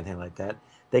installation or anything like that,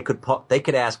 they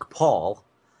could ask Paul,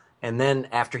 and then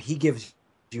after he gives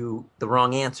you the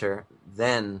wrong answer,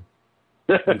 then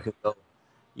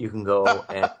you can go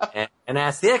and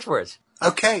ask the experts.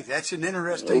 Okay, that's an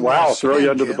interesting. Wow, throw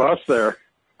you under the bus there.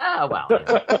 Well,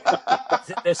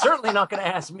 they're certainly not going to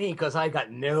ask me because I got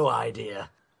no idea.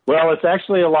 Well, it's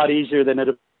actually a lot easier than it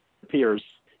appears.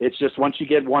 It's just once you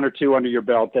get one or two under your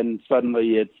belt, then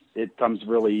suddenly it comes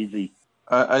really easy.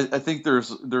 I think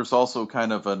there's also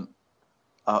kind of an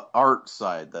art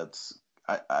side that's.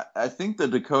 I think the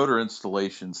decoder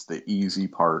installation's the easy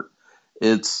part.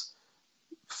 It's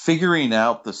figuring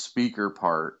out the speaker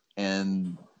part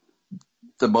and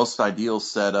the most ideal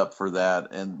setup for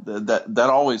that, and that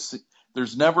always,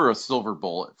 there's never a silver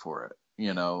bullet for it.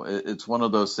 It's one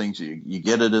of those things you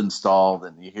get it installed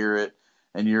and you hear it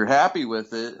and you're happy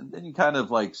with it, and then you kind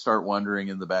of like start wondering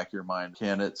in the back of your mind,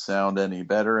 can it sound any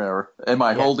better, or am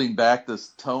I holding back this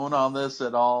tone on this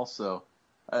at all? So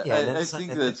I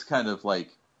think that's kind of like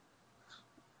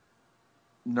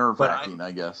nerve-wracking,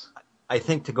 I guess. I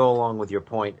think to go along with your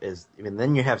point is,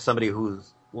 then you have somebody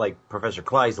who's like Professor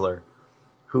Kleisler,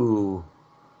 who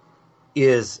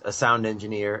is a sound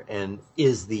engineer and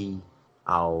is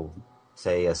I'll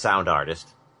say, a sound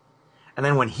artist. And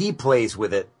then when he plays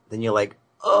with it, then you're like,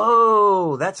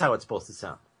 oh, that's how it's supposed to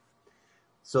sound.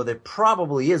 So there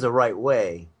probably is a right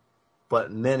way,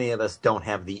 but many of us don't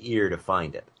have the ear to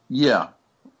find it. Yeah.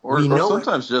 Or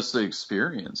sometimes just the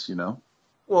experience,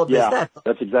 Well, yeah,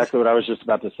 that's exactly what I was just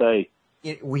about to say.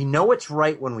 We know it's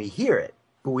right when we hear it,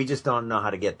 but we just don't know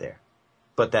how to get there.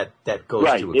 But that goes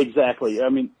right, to it. Exactly. I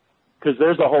mean, because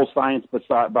there's a whole science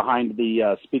behind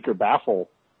the speaker baffle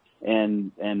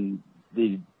and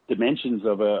the dimensions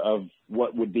of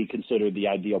what would be considered the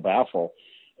ideal baffle.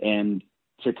 And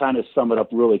to kind of sum it up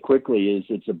really quickly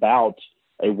it's about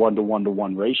a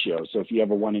 1-to-1-to-1 ratio. So if you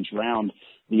have a 1-inch round,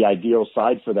 the ideal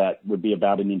side for that would be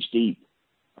about 1 inch deep.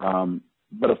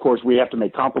 But of course we have to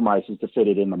make compromises to fit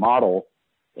it in the model.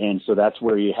 And so that's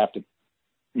where you have to,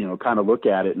 kind of look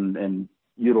at it and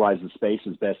utilize the space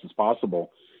as best as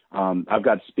possible. I've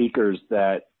got speakers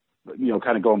that,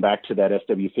 kind of going back to that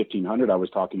SW1500 I was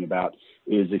talking about,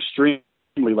 is extremely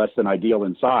less than ideal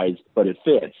in size, but it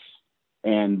fits.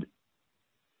 And,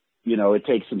 it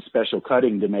takes some special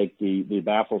cutting to make the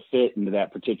baffle fit into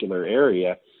that particular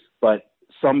area, but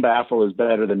some baffle is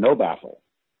better than no baffle.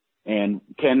 And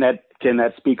can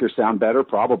that speaker sound better?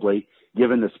 Probably.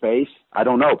 Given the space, I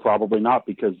don't know. Probably not,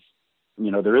 because,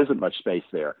 there isn't much space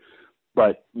there.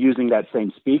 But using that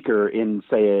same speaker in,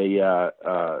 say, a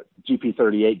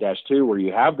GP38-2, where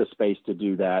you have the space to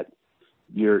do that,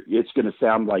 it's going to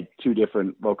sound like two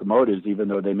different locomotives, even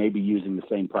though they may be using the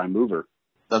same prime mover.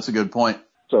 That's a good point.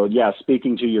 So, yeah,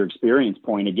 speaking to your experience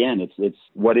point, again, it's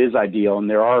what is ideal, and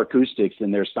there are acoustics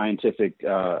and there's scientific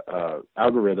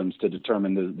algorithms to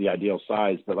determine the ideal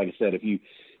size. But like I said, if you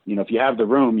have the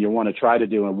room, you want to try to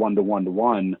do a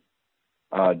 1-to-1-to-1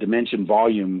 dimension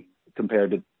volume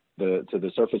compared to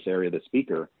the surface area of the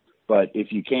speaker. But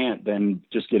if you can't, then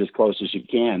just get as close as you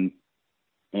can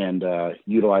and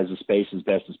utilize the space as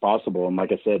best as possible. And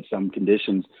like I said, some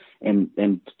conditions and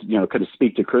kind of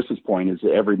speak to Chris's point, is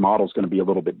that every model is going to be a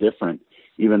little bit different.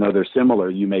 Even though they're similar,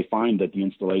 you may find that the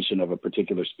installation of a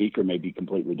particular speaker may be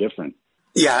completely different.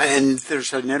 Yeah, and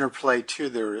there's an interplay too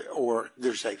there, or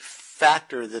there's a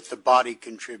factor that the body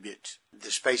contributes.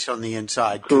 The space on the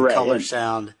inside can color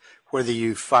sound, whether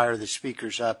you fire the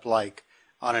speakers up like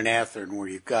on an Athearn where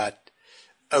you've got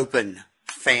open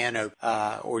fan,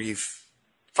 or you've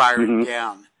fired it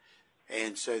down.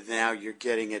 And so now you're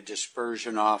getting a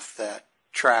dispersion off that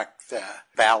track, the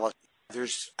ballast.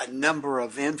 There's a number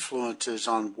of influences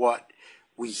on what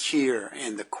we hear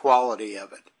and the quality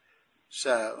of it.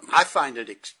 So I find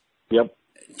it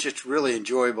just really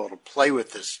enjoyable to play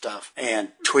with this stuff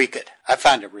and tweak it. I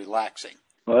find it relaxing.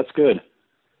 Well, that's good.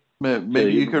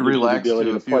 Maybe you could relax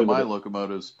to a few of my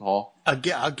locomotives, Paul.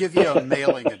 I'll give you a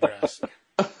mailing address.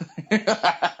 Of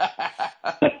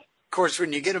course,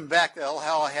 when you get them back, they'll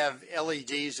have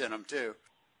LEDs in them, too.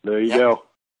 There you go.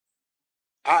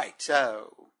 All right,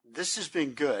 so this has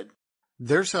been good.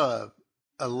 There's a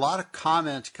lot of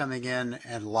comments coming in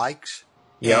and likes.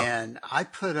 Yep. And I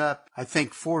put up, I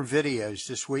think, 4 videos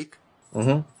this week.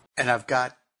 Mm-hmm. And I've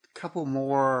got a couple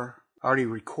more already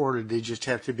recorded. They just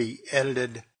have to be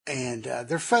edited. And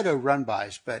they're photo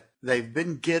run-bys, but they've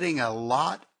been getting a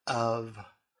lot of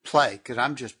play because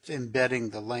I'm just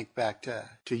embedding the link back to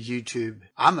YouTube.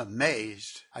 I'm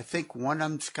amazed. I think one of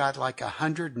them's got like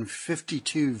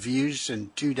 152 views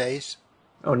in 2 days.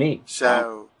 Oh, neat.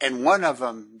 So, and one of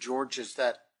them, George, is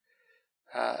that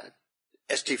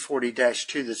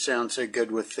ST40-2 that sounds so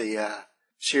good with the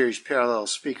series parallel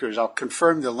speakers. I'll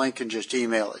confirm the link and just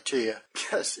email it to you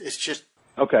because it's just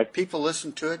Okay. people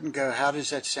listen to it and go, how does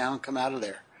that sound come out of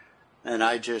there? And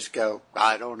I just go,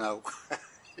 I don't know.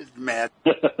 It's mad.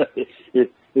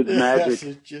 It's magic. Yes,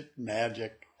 it's just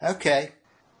magic. Okay.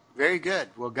 Very good.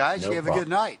 Well, guys, No you have a problem. good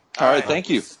night. All right, thank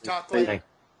you. Talk later.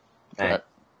 Thanks.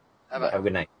 Bye-bye. Have a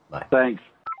good night. Bye. Thanks.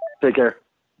 Take care.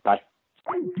 Bye.